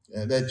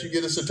 that you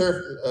get a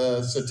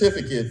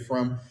certificate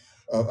from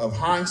of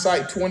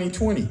hindsight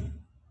 2020,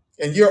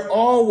 and you're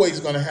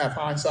always going to have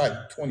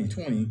hindsight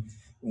 2020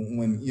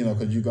 when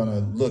because you're going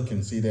to look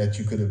and see that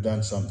you could have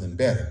done something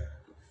better.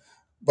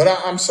 But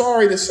I'm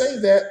sorry to say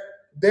that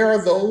there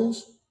are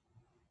those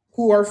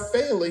who are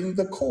failing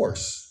the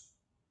course.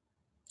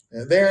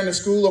 They're in the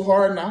school of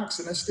hard knocks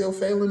and they're still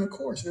failing the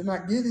course. They're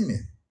not getting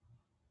it.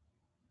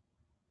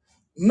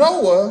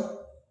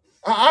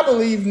 I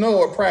believe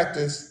Noah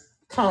practiced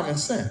common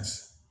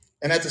sense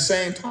and at the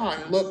same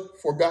time looked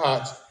for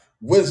God's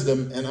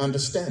wisdom and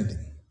understanding.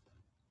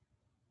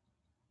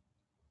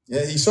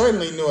 Yeah, he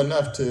certainly knew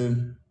enough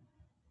to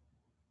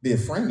be a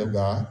friend of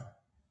God.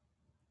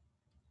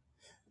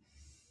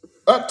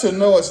 Up to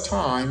Noah's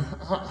time,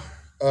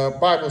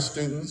 Bible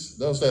students,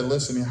 those that are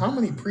listening, how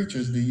many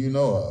preachers do you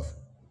know of?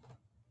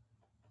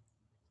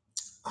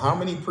 How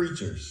many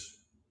preachers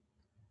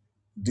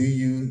do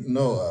you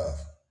know of?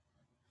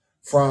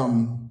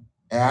 From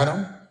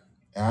Adam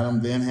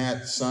then had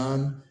a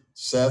son,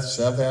 Seth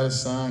had a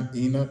son,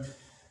 Enoch,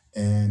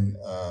 and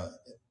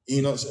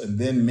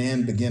then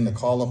men began to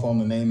call upon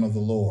the name of the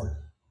Lord.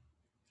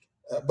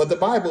 But the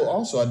Bible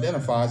also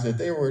identifies that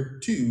there were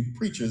 2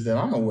 preachers that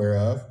I'm aware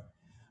of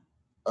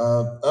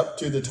up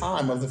to the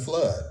time of the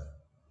flood.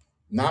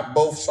 Not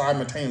both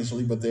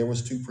simultaneously, but there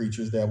was 2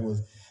 preachers that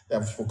was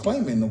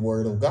proclaiming the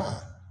word of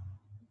God.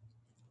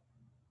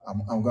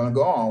 I'm going to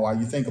go on while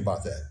you think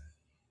about that.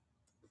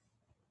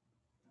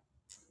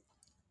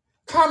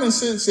 Common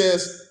sense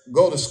says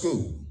go to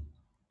school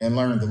and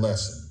learn the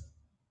lesson.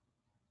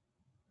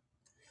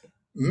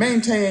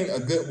 Maintain a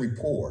good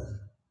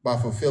rapport by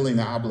fulfilling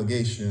the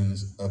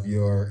obligations of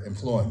your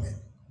employment,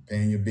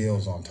 paying your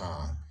bills on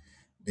time,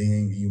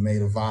 you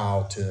made a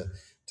vow to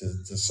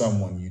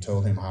someone, you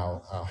told him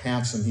how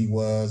handsome he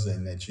was,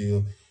 and that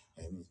you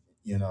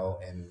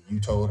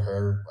told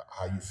her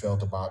how you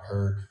felt about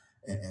her,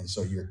 and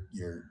so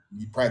you're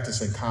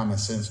practicing common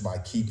sense by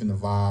keeping the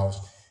vows.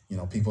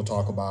 People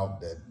talk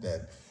about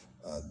that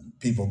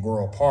people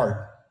grow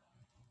apart.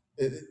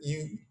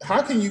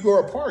 How can you grow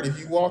apart if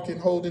you walk in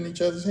holding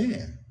each other's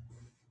hand?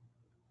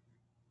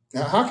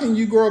 Now, how can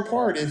you grow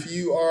apart if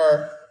you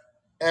are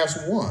as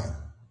one,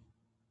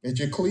 that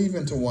you're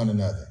cleaving to one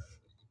another?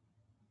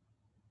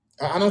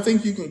 I don't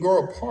think you can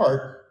grow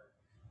apart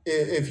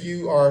if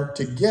you are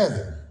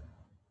together.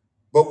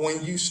 But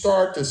when you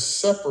start to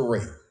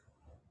separate,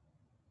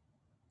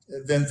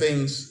 then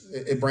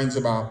it brings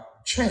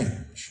about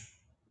change.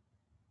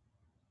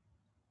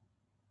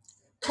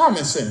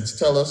 Common sense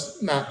tells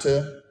us not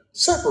to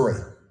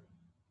separate.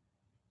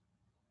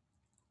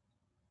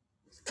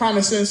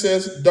 Common sense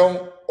says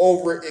don't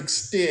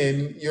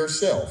overextend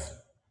yourself.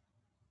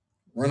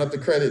 Run up the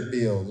credit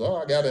bills.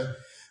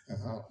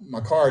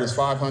 My card is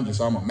 500,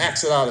 so I'm gonna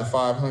max it out at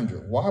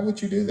 500. Why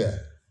would you do that?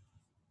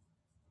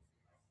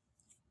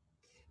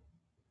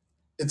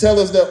 It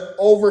tells us to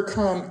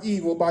overcome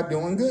evil by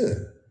doing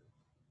good.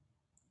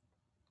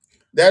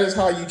 That is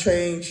how you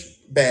change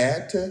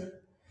bad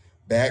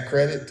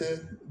credit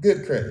to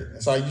good credit.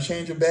 That's how you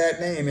change a bad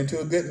name into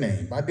a good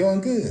name, by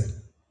doing good.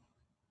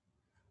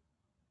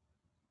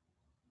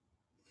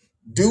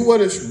 Do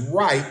what is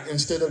right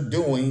instead of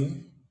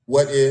doing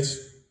what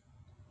is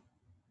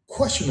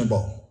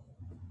questionable.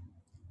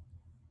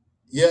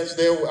 Yes,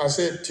 I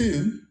said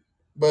two,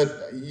 but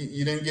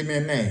you didn't give me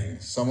a name.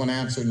 Someone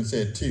answered and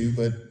said two,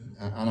 but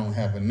I don't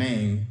have a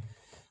name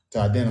to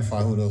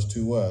identify who those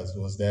two was.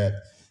 Was that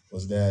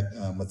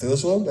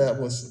Methuselah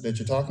that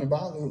you're talking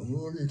about?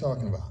 Who are you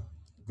talking about?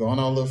 Going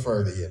on a little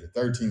further here, the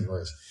 13th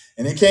verse.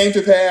 And it came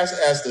to pass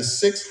as the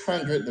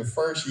 600, the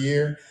first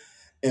year,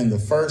 in the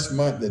first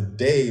month,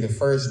 the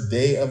first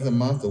day of the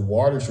month, the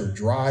waters were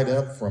dried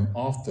up from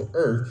off the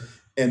earth,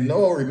 and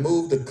Noah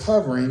removed the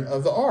covering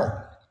of the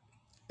ark,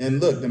 and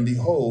looked, and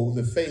behold,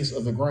 the face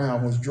of the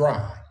ground was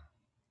dry.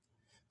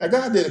 Now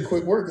God did a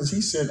quick work because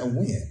he sent a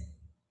wind.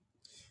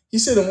 He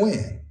sent a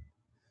wind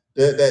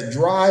that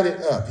dried it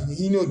up.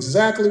 He knew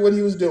exactly what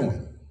he was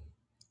doing.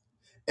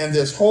 And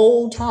this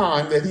whole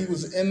time that he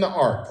was in the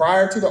ark,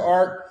 prior to the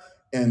ark,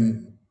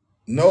 and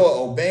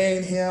Noah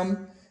obeying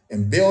him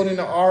and building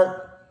the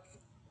ark,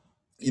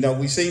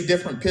 we've seen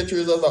different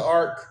pictures of the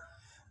ark,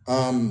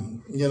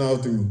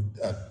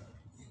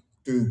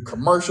 through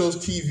commercials,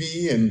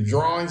 TV, and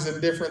drawings and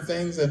different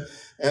things. And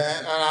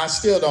I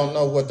still don't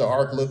know what the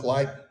ark looked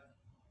like.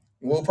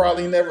 We'll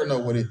probably never know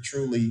what it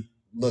truly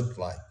looked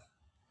like.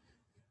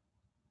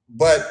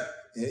 But,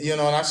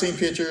 and I've seen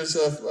pictures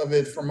of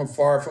it from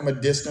afar, from a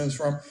distance,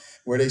 from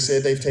where they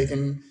said they've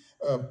taken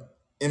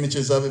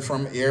images of it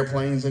from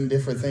airplanes and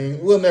different things.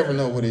 We'll never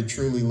know what it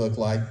truly looked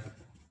like.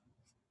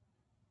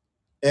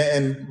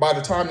 And by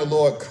the time the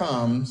Lord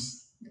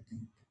comes,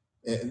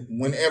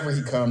 whenever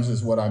he comes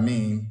is what I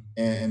mean,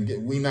 and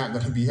we're not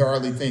going to be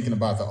hardly thinking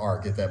about the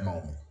ark at that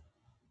moment.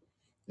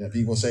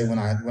 People say, when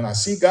I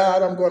see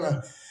God, I'm going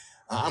to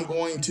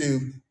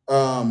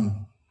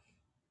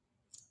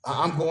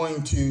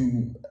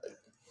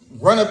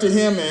run up to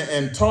him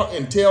and talk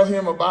and tell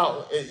him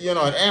about,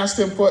 and ask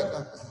him what.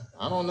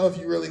 I don't know if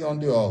you're really going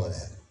to do all of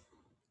that.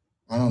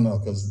 I don't know,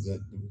 because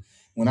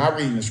when I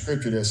read in the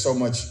scripture, there's so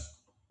much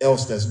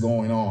else that's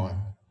going on.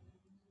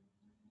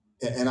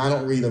 And I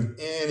don't read of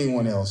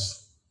anyone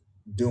else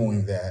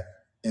doing that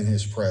in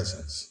his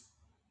presence.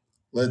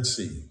 Let's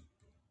see.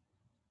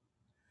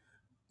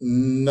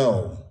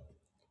 No.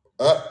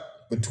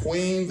 Up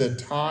between the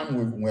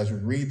time as we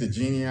read the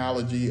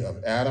genealogy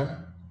of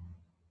Adam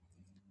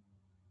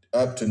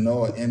up to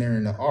Noah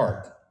entering the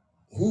ark,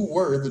 who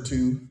were the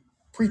two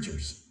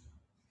preachers?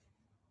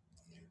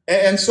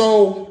 And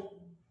so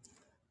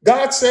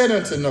God said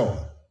unto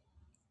Noah,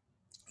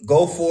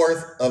 go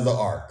forth of the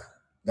ark,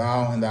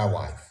 thou and thy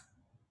wife,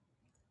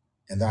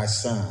 and thy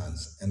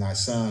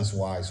sons'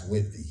 wives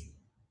with thee.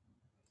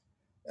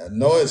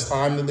 Noah, it's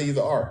time to leave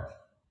the ark.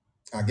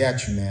 I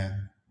got you,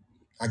 man.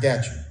 I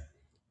got you.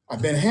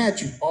 I've been had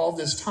you all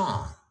this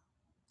time.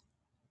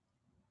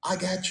 I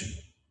got you.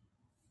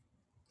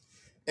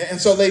 And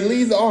so they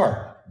leave the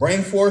ark.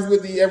 Bring forth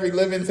with thee every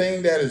living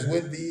thing that is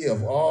with thee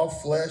of all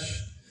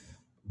flesh,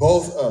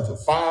 both of the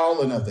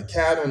fowl and of the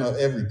cattle and of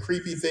every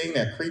creepy thing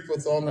that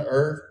creepeth on the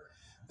earth,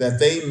 that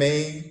they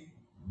may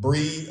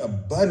breed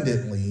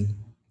abundantly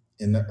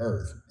in the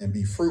earth and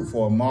be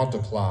fruitful and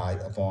multiply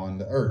upon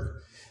the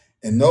earth.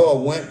 And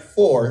Noah went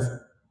forth,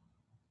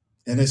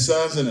 and his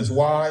sons and his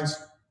wives,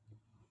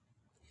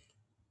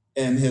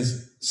 and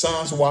his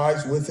sons'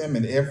 wives with him,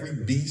 and every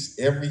beast,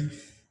 every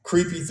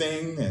creepy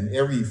thing, and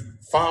every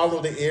fowl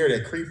of the air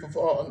that creepeth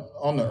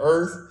on the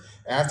earth,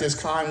 after his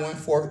kind went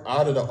forth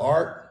out of the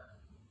ark.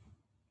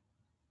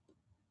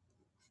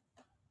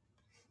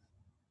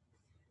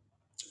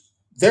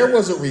 There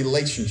was a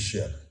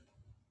relationship.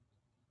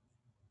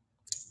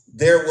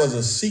 There was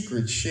a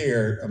secret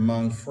shared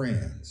among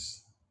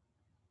friends.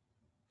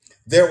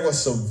 There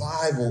was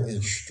survival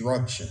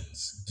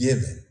instructions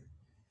given,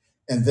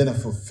 and then a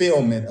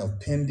fulfillment of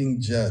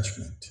pending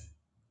judgment.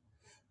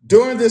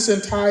 During this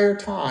entire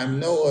time,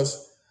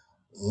 Noah's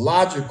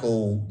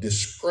logical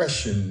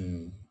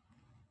discretion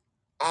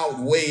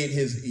outweighed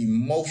his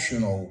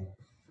emotional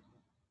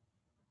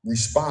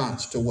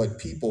response to what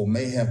people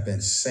may have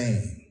been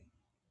saying.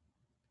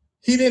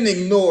 He didn't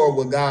ignore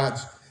what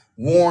God's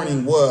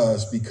warning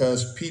was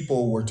because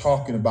people were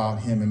talking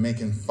about him and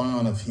making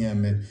fun of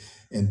him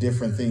and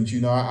different things.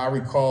 I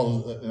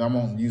recall, and I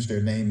won't use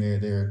their name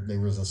there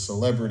was a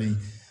celebrity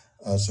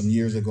some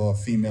years ago, a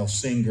female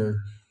singer,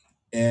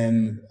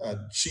 and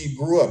she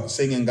grew up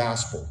singing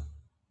gospel.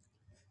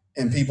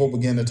 And people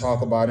began to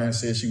talk about her and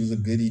said she was a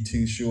goody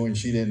two-shoe and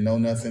she didn't know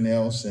nothing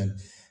else. And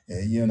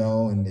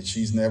that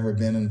she's never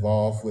been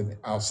involved with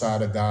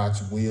outside of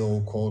God's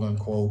will, quote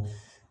unquote.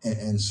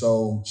 And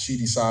so she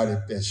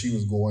decided that she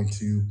was going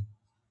to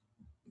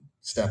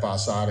step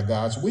outside of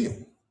God's will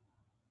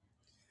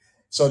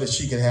so that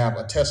she could have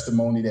a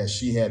testimony that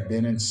she had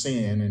been in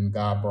sin and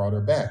God brought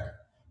her back.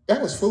 That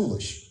was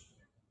foolish.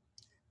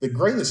 The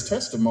greatest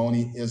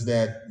testimony is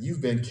that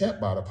you've been kept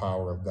by the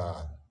power of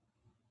God.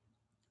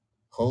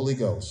 Holy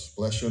Ghost,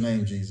 bless your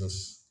name,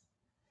 Jesus.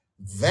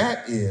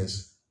 That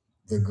is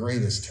the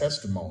greatest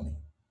testimony.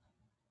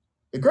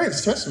 The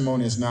greatest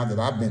testimony is not that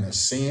I've been in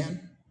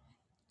sin.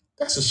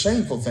 That's a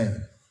shameful thing.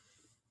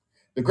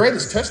 The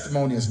greatest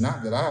testimony is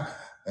not that I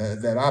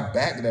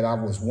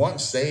was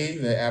once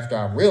saved, that after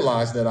I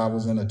realized that I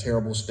was in a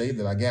terrible state,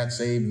 that I got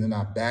saved and then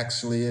I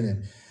backslid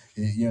and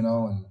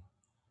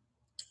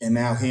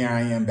now here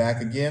I am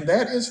back again.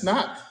 That is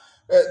not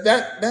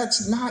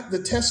that's not the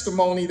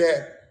testimony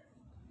that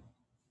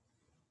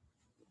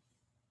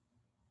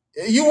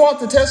you want.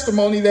 The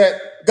testimony that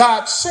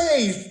God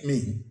saved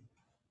me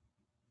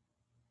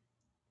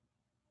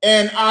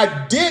and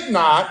I did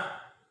not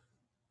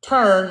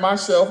turn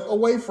myself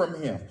away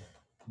from him.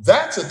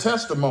 That's a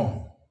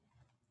testimony.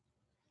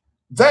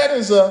 That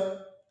is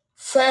a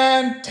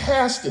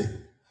fantastic,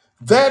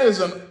 that is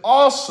an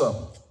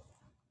awesome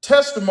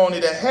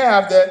testimony to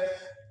have, that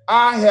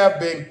I have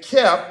been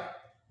kept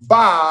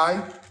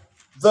by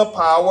the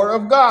power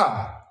of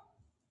God.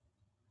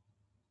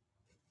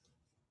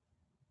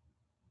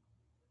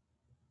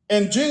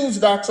 In Jude's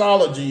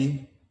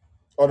doxology,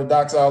 or the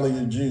doxology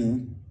of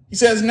Jude, he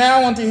says,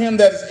 now unto him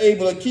that is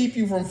able to keep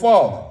you from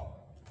falling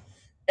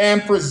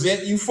and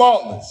present you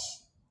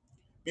faultless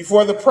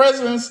before the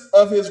presence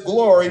of his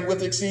glory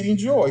with exceeding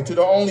joy. To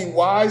the only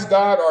wise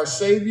God, our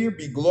Savior,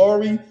 be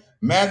glory,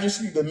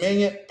 majesty,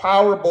 dominion,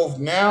 power, both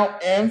now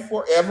and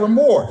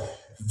forevermore.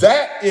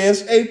 That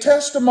is a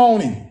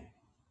testimony.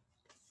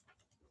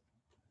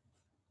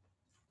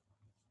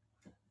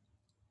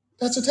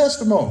 That's a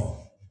testimony.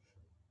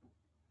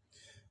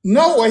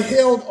 Noah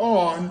held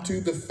on to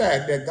the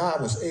fact that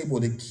God was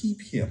able to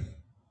keep him,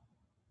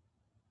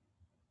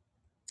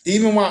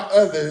 even while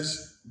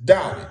others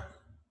doubted.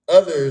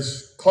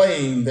 Others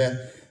claim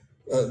that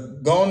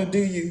going to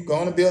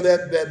build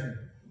that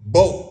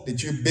boat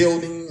that you're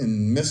building,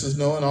 and Mrs.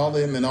 Noah and all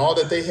them, and all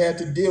that they had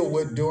to deal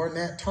with during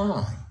that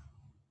time.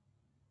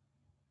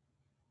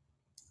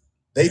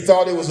 They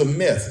thought it was a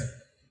myth.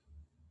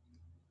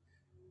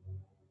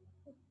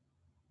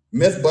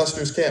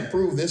 Mythbusters can't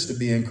prove this to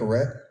be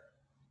incorrect.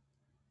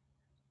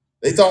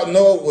 They thought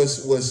Noah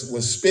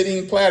was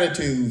spitting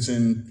platitudes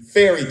and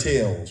fairy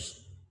tales.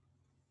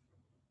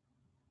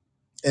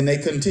 And they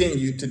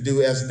continued to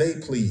do as they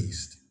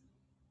pleased.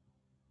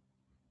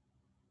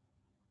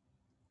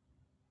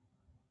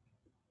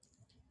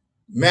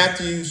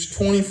 Matthew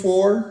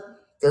 24,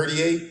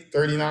 38,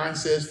 39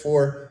 says,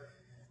 for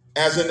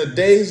as in the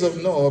days of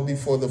Noah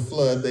before the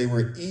flood, they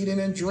were eating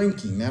and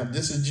drinking. Now,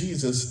 this is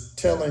Jesus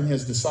telling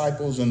his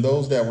disciples and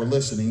those that were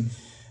listening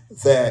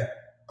that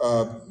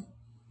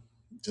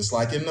just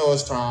like in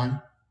Noah's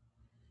time,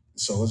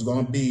 so it's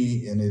going to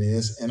be, and it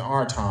is in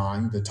our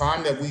time. The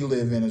time that we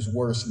live in is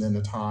worse than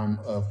the time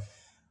of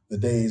the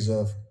days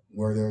of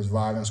where there was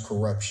violence,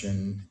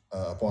 corruption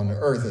upon the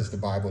earth, as the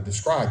Bible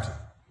describes it.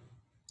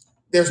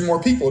 There's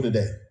more people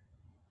today.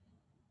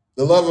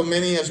 The love of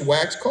many has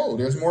waxed cold.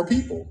 There's more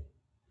people.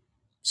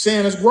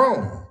 Sin has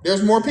grown.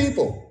 There's more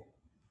people.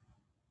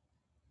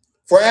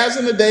 For as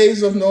in the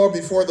days of Noah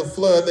before the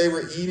flood, they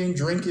were eating,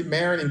 drinking,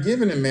 marrying, and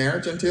giving in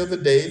marriage until the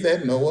day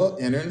that Noah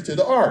entered into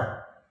the ark.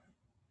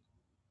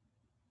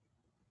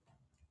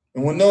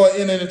 And when Noah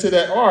entered into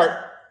that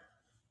ark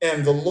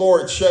and the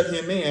Lord shut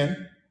him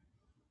in,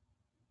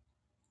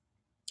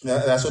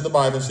 that's what the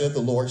Bible said, the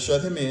Lord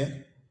shut him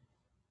in.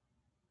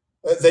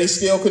 They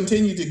still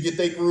continue to get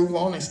their groove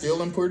on. They still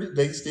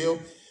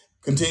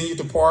continue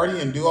to party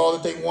and do all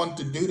that they wanted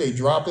to do. They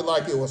dropped it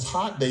like it was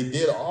hot. They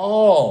did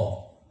all.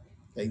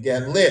 They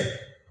got lit.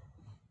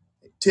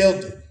 They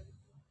tilted.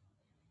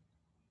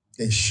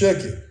 They shook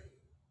it.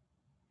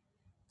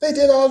 They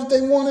did all that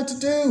they wanted to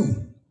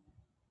do.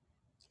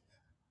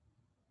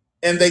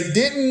 And they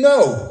didn't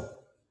know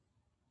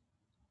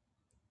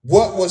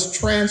what was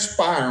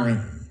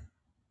transpiring.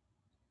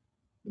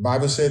 The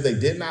Bible said they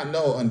did not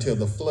know until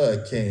the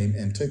flood came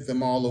and took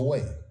them all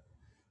away.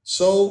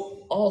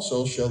 So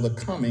also shall the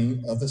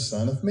coming of the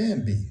Son of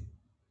Man be.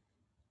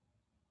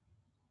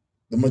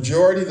 The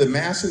majority, the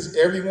masses,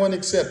 everyone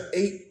except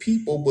 8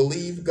 people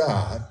believed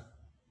God.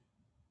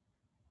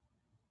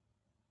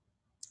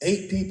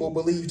 8 people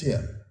believed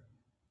him.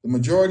 The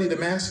majority of the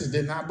masses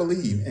did not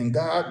believe, and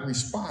God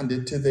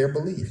responded to their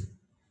belief.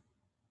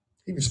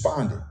 He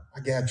responded, I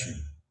got you.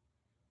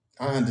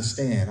 I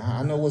understand.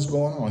 I know what's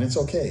going on. It's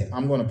okay.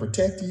 I'm going to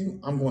protect you.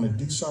 I'm going to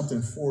do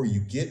something for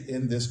you. Get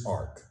in this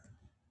ark.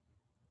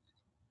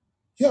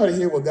 You ought to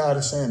hear what God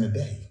is saying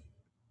today.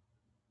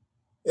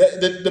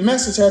 The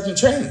message hasn't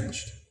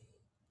changed.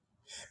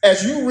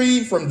 As you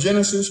read from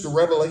Genesis to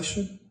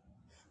Revelation,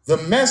 the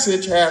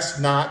message has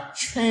not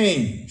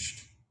changed.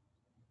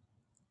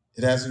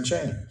 It hasn't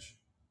changed.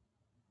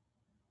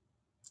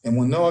 And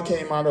when Noah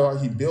came out of the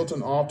ark, he built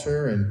an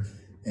altar,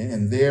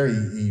 and there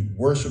he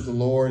worshiped the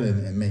Lord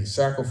and made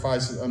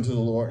sacrifices unto the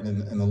Lord,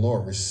 and the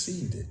Lord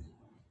received it.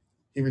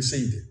 He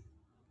received it.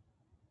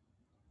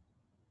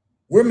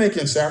 We're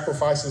making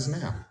sacrifices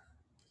now.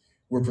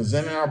 We're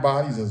presenting our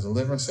bodies as a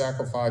living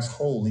sacrifice,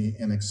 holy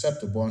and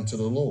acceptable unto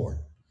the Lord.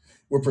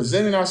 We're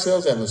presenting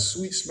ourselves as a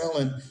sweet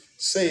smelling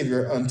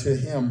Savior unto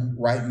him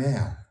right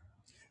now.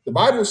 The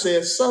Bible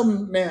says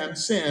some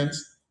man's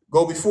sins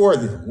go before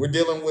them. We're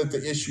dealing with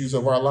the issues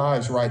of our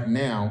lives right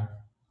now,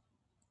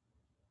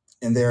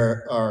 and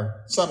there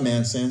are some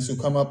man's sins who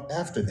come up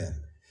after them.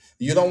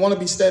 You don't want to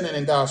be standing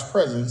in God's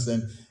presence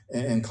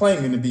and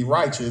claiming to be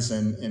righteous,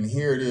 and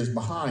here it is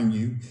behind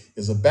you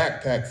is a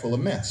backpack full of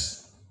mess.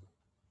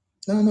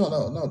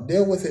 No.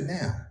 Deal with it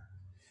now.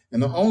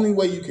 And the only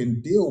way you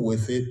can deal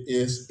with it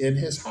is in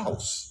his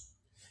house.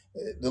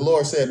 The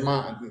Lord said,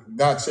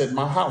 God said,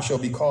 my house shall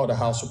be called a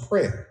house of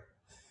prayer.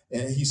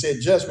 And he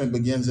said, judgment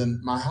begins in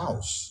my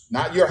house,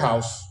 not your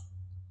house,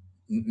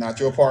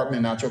 not your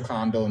apartment, not your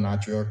condo,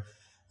 not your,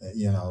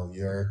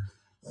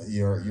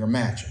 your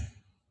mansion.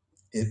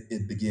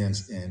 It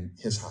begins in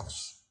his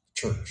house,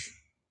 church.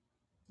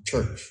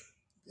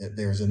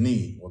 There's a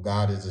need where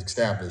God has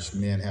established.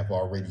 Men have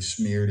already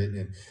smeared it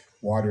and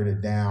watered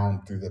it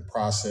down through the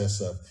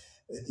process of,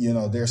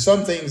 there's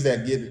some things that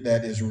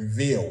is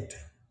revealed.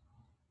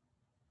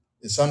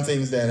 There's some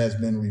things that has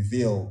been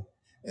revealed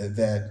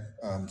that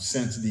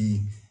since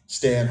the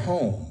stay at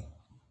home,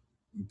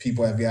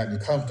 people have gotten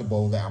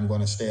comfortable that I'm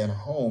going to stay at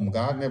home.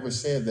 God never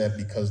said that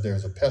because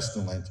there's a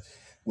pestilence,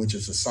 which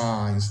is a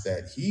sign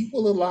that he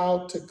will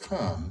allow to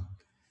come,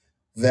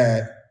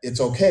 that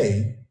it's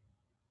okay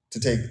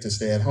to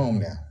stay at home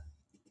now.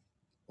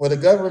 Well, the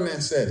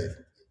government said it.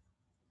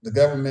 The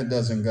government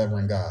doesn't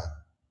govern God.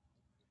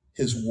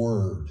 His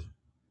word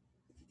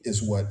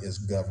is what is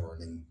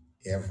governing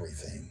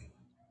everything.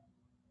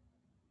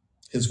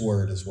 His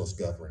word is what's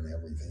governing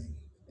everything.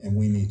 And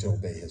we need to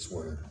obey his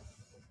word.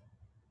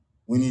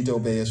 We need to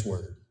obey his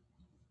word.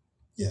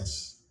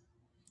 Yes.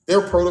 There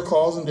are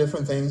protocols and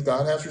different things.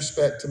 God has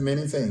respect to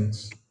many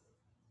things,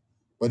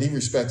 but he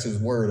respects his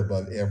word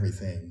above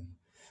everything.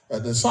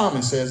 The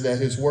psalmist says that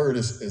his word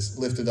is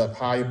lifted up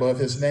high above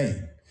his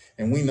name.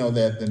 And we know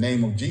that the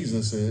name of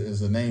Jesus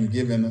is a name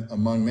given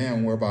among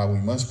men whereby we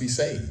must be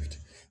saved.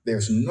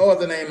 There's no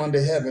other name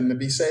under heaven to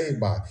be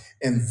saved by.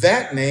 And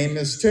that name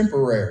is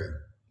temporary.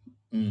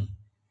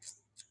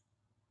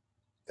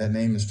 That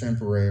name is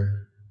temporary.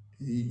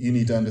 You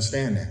need to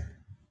understand that.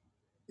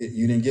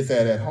 You didn't get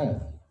that at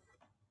home.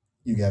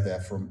 You got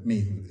that from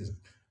me,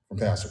 from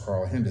Pastor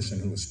Carl Henderson,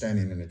 who was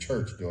standing in the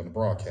church during the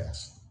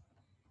broadcast.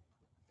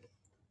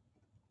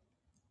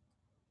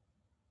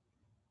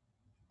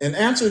 In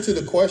answer to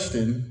the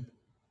question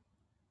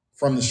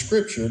from the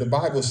scripture, the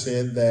Bible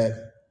said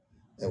that,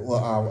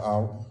 well,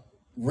 I'll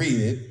read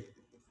it.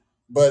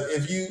 But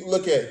if you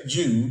look at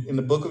Jude, in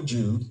the book of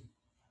Jude,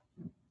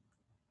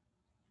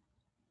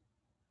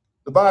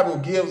 the Bible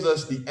gives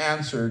us the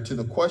answer to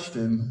the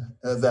question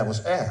that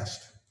was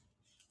asked.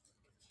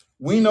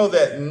 We know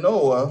that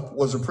Noah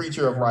was a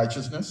preacher of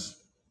righteousness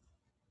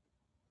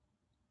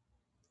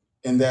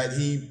and that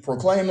he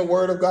proclaimed the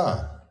word of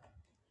God,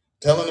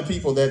 telling the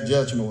people that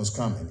judgment was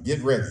coming.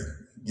 Get ready,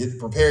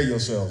 prepare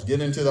yourselves,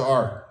 get into the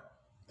ark.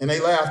 And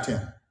they laughed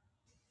him.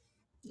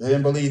 They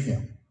didn't believe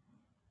him.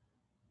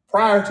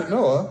 Prior to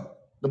Noah,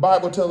 the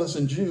Bible tells us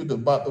in Jude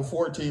about the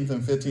 14th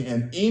and 15th,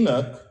 and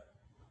Enoch,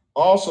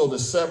 also the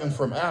seventh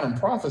from Adam,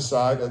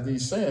 prophesied of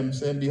these sins,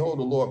 saying, behold,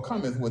 the Lord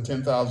cometh with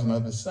 10,000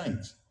 of his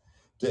saints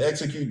to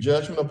execute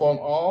judgment upon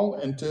all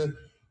and to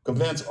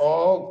convince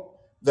all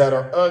that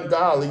are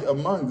ungodly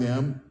among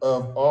them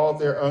of all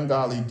their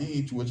ungodly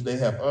deeds which they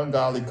have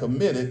ungodly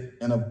committed,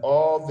 and of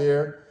all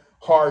their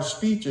hard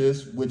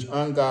speeches which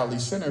ungodly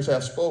sinners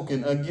have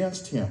spoken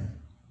against him.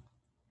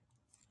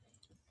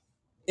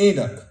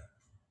 Enoch.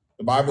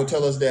 The Bible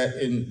tells us that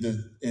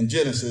in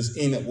Genesis,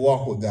 Enoch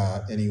walked with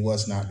God, and he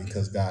was not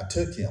because God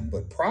took him.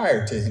 But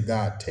prior to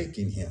God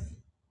taking him,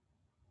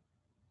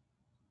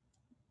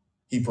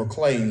 he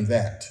proclaimed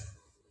that.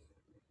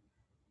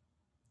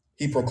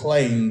 He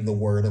proclaimed the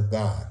word of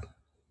God.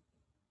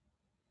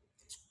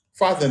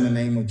 Father, in the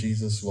name of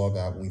Jesus, Lord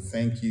God, we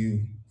thank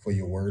you for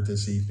your word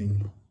this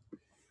evening.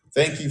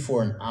 Thank you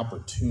for an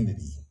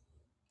opportunity,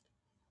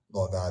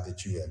 Lord God,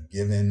 that you have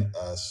given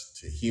us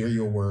to hear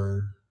your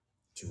word,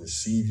 to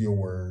receive your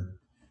word,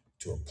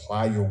 to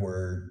apply your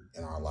word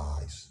in our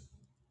lives.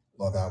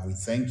 Lord God, we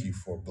thank you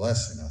for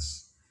blessing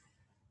us,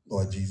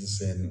 Lord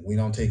Jesus, and we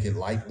don't take it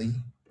lightly.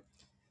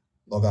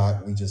 Lord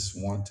God, we just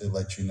want to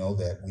let you know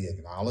that we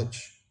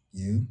acknowledge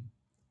you.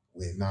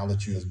 We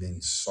acknowledge you as being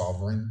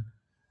sovereign.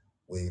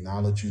 We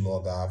acknowledge you,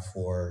 Lord God,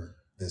 for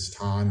this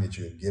time that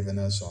you have given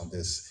us on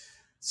this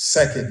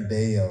second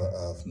day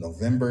of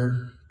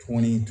November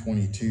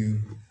 2022,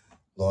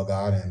 Lord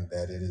God, and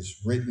that it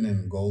is written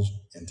and goes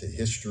into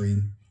history.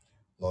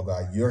 Lord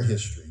God, your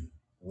history.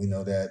 We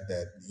know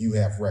that you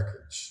have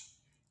records.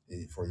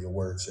 For your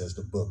word says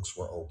the books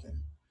were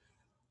open.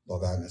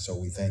 Lord God, and so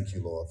we thank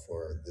you, Lord,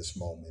 for this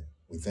moment.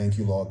 We thank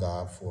you, Lord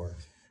God, for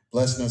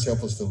blessing us,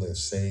 help us to live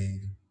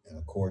saved and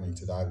according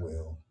to thy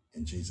will.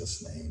 In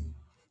Jesus' name,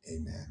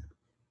 amen.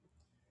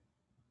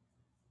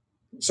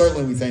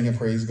 Certainly we thank and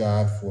praise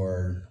God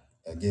for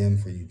again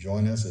for you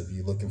join us. If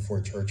you're looking for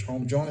a church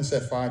home, join us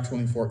at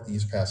 524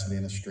 East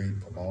Pasadena Street,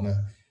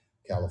 Pomona,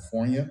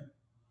 California.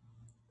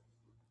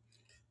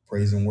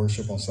 Praise and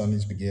worship on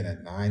Sundays begin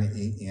at 9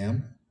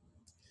 a.m.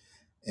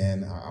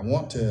 And I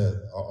want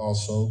to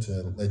also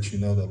to let you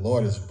know the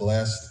Lord is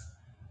blessed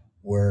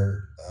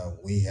where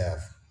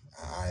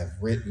I have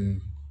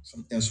written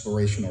some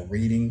inspirational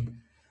reading.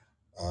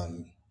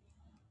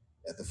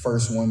 The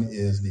first one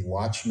is The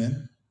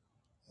Watchmen,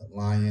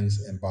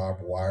 Lions and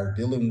Barbed Wire,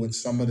 dealing with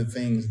some of the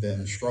things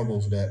and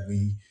struggles that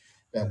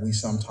we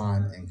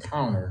sometimes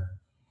encounter.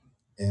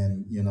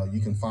 And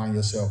you can find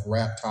yourself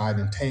wrapped, tied,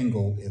 and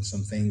tangled in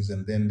some things.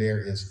 And then there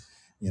is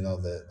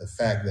the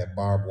fact that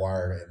barbed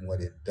wire and what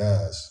it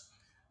does,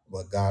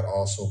 but God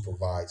also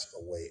provides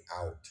a way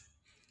out.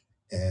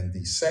 And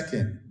the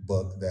second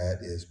book that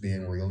is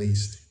being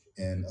released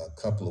in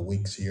a couple of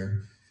weeks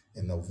here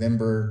in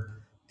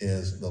November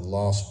is The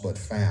Lost But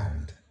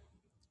Found.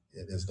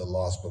 It is The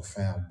Lost But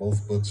Found.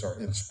 Both books are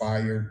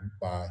inspired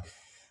by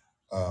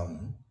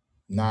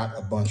not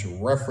a bunch of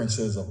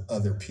references of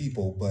other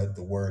people, but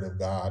the Word of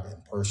God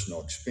and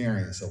personal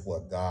experience of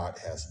what God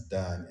has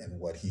done and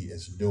what He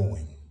is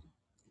doing.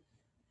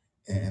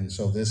 And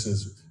so this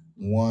is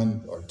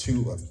one or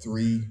two of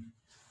three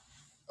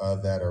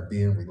that are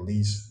being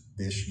released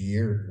this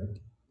year.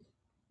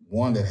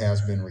 One that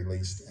has been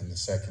released, and the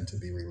second to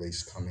be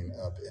released coming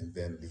up, and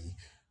then the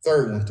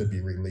third one to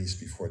be released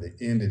before the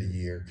end of the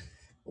year.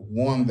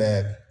 One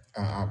that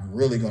I'm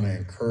really going to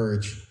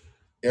encourage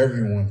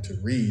everyone to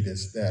read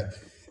is that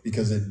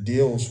because it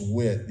deals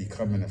with the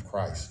coming of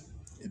Christ.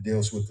 It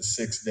deals with the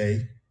 6th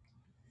day,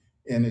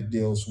 and it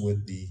deals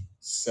with the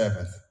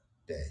 7th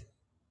day.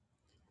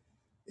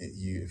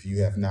 If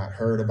you have not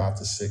heard about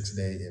the 6th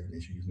day,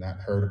 if you've not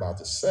heard about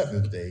the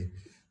 7th day,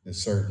 then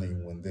certainly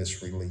when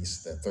this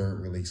release, that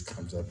third release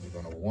comes up,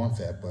 you're going to want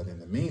that. But in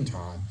the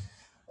meantime,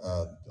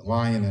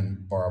 Lion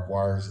and Barbed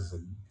Wires is a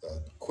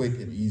quick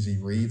and easy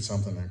read,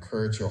 something to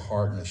encourage your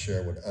heart and to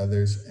share with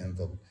others. And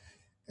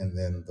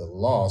then The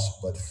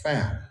Lost But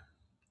Found.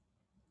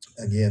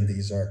 Again,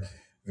 these are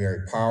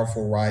very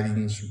powerful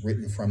writings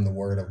written from the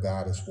Word of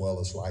God as well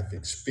as life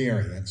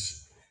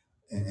experience.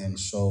 And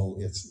so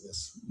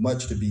it's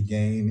much to be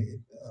gained.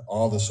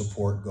 All the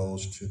support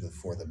goes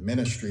for the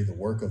ministry, the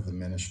work of the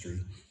ministry.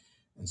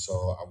 And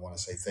so I want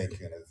to say thank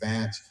you in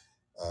advance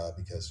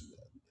because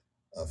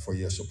for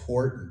your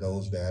support, and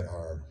those that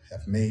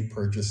have made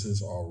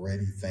purchases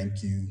already,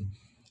 thank you.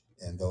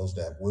 And those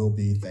that will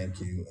be, thank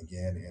you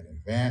again in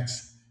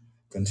advance.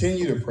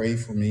 Continue to pray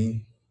for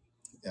me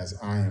as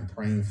I am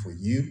praying for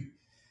you,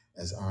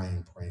 as I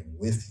am praying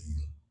with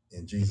you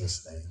in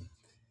Jesus' name.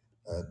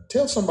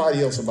 Tell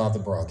somebody else about the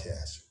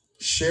broadcast.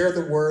 Share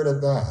the Word of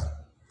God.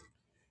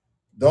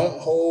 Don't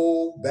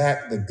hold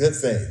back the good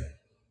thing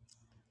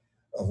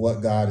of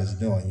what God is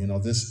doing.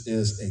 This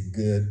is a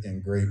good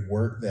and great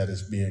work that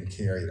is being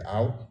carried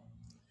out.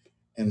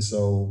 And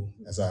so,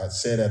 as I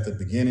said at the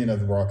beginning of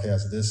the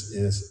broadcast, this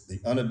is the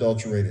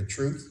unadulterated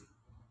truth,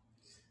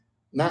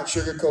 not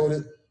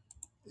sugar-coated.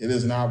 It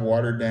is not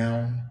watered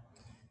down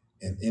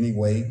in any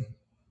way.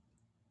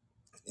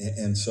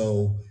 And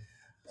so,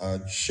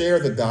 share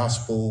the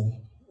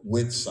gospel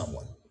with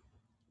someone.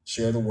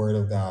 Share the Word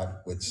of God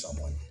with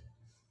someone.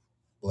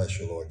 Bless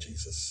you, Lord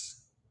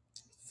Jesus.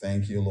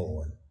 Thank you,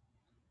 Lord.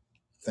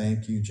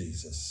 Thank you,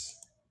 Jesus.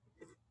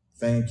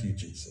 Thank you,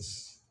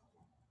 Jesus.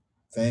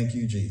 Thank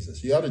you,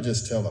 Jesus. You ought to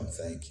just tell him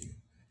thank you.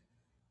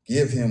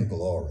 Give him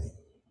glory.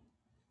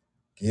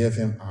 Give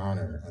him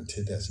honor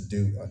that's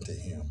due unto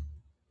him.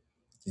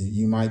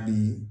 You might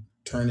be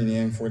turning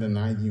in for the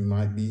night. You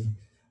might be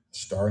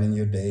starting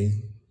your day.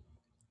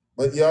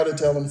 But you ought to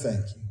tell him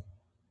thank you.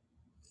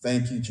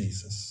 Thank you,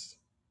 Jesus.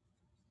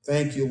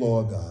 Thank you,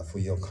 Lord God, for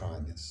your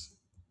kindness.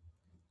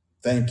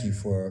 Thank you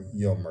for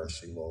your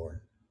mercy,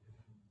 Lord.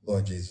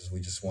 Lord Jesus,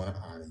 we just want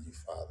to honor you,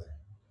 Father.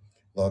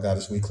 Lord God,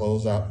 as we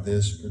close out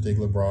this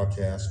particular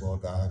broadcast,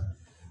 Lord God,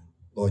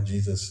 Lord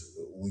Jesus,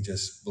 we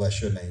just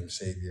bless your name,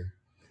 Savior.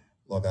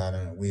 Lord God,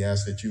 and we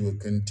ask that you would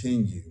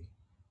continue,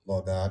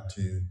 Lord God,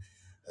 to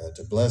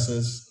bless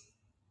us,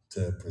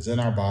 to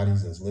present our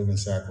bodies as living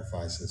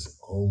sacrifices,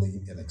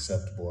 holy and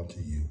acceptable unto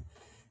you.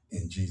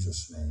 In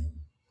Jesus' name,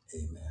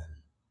 amen.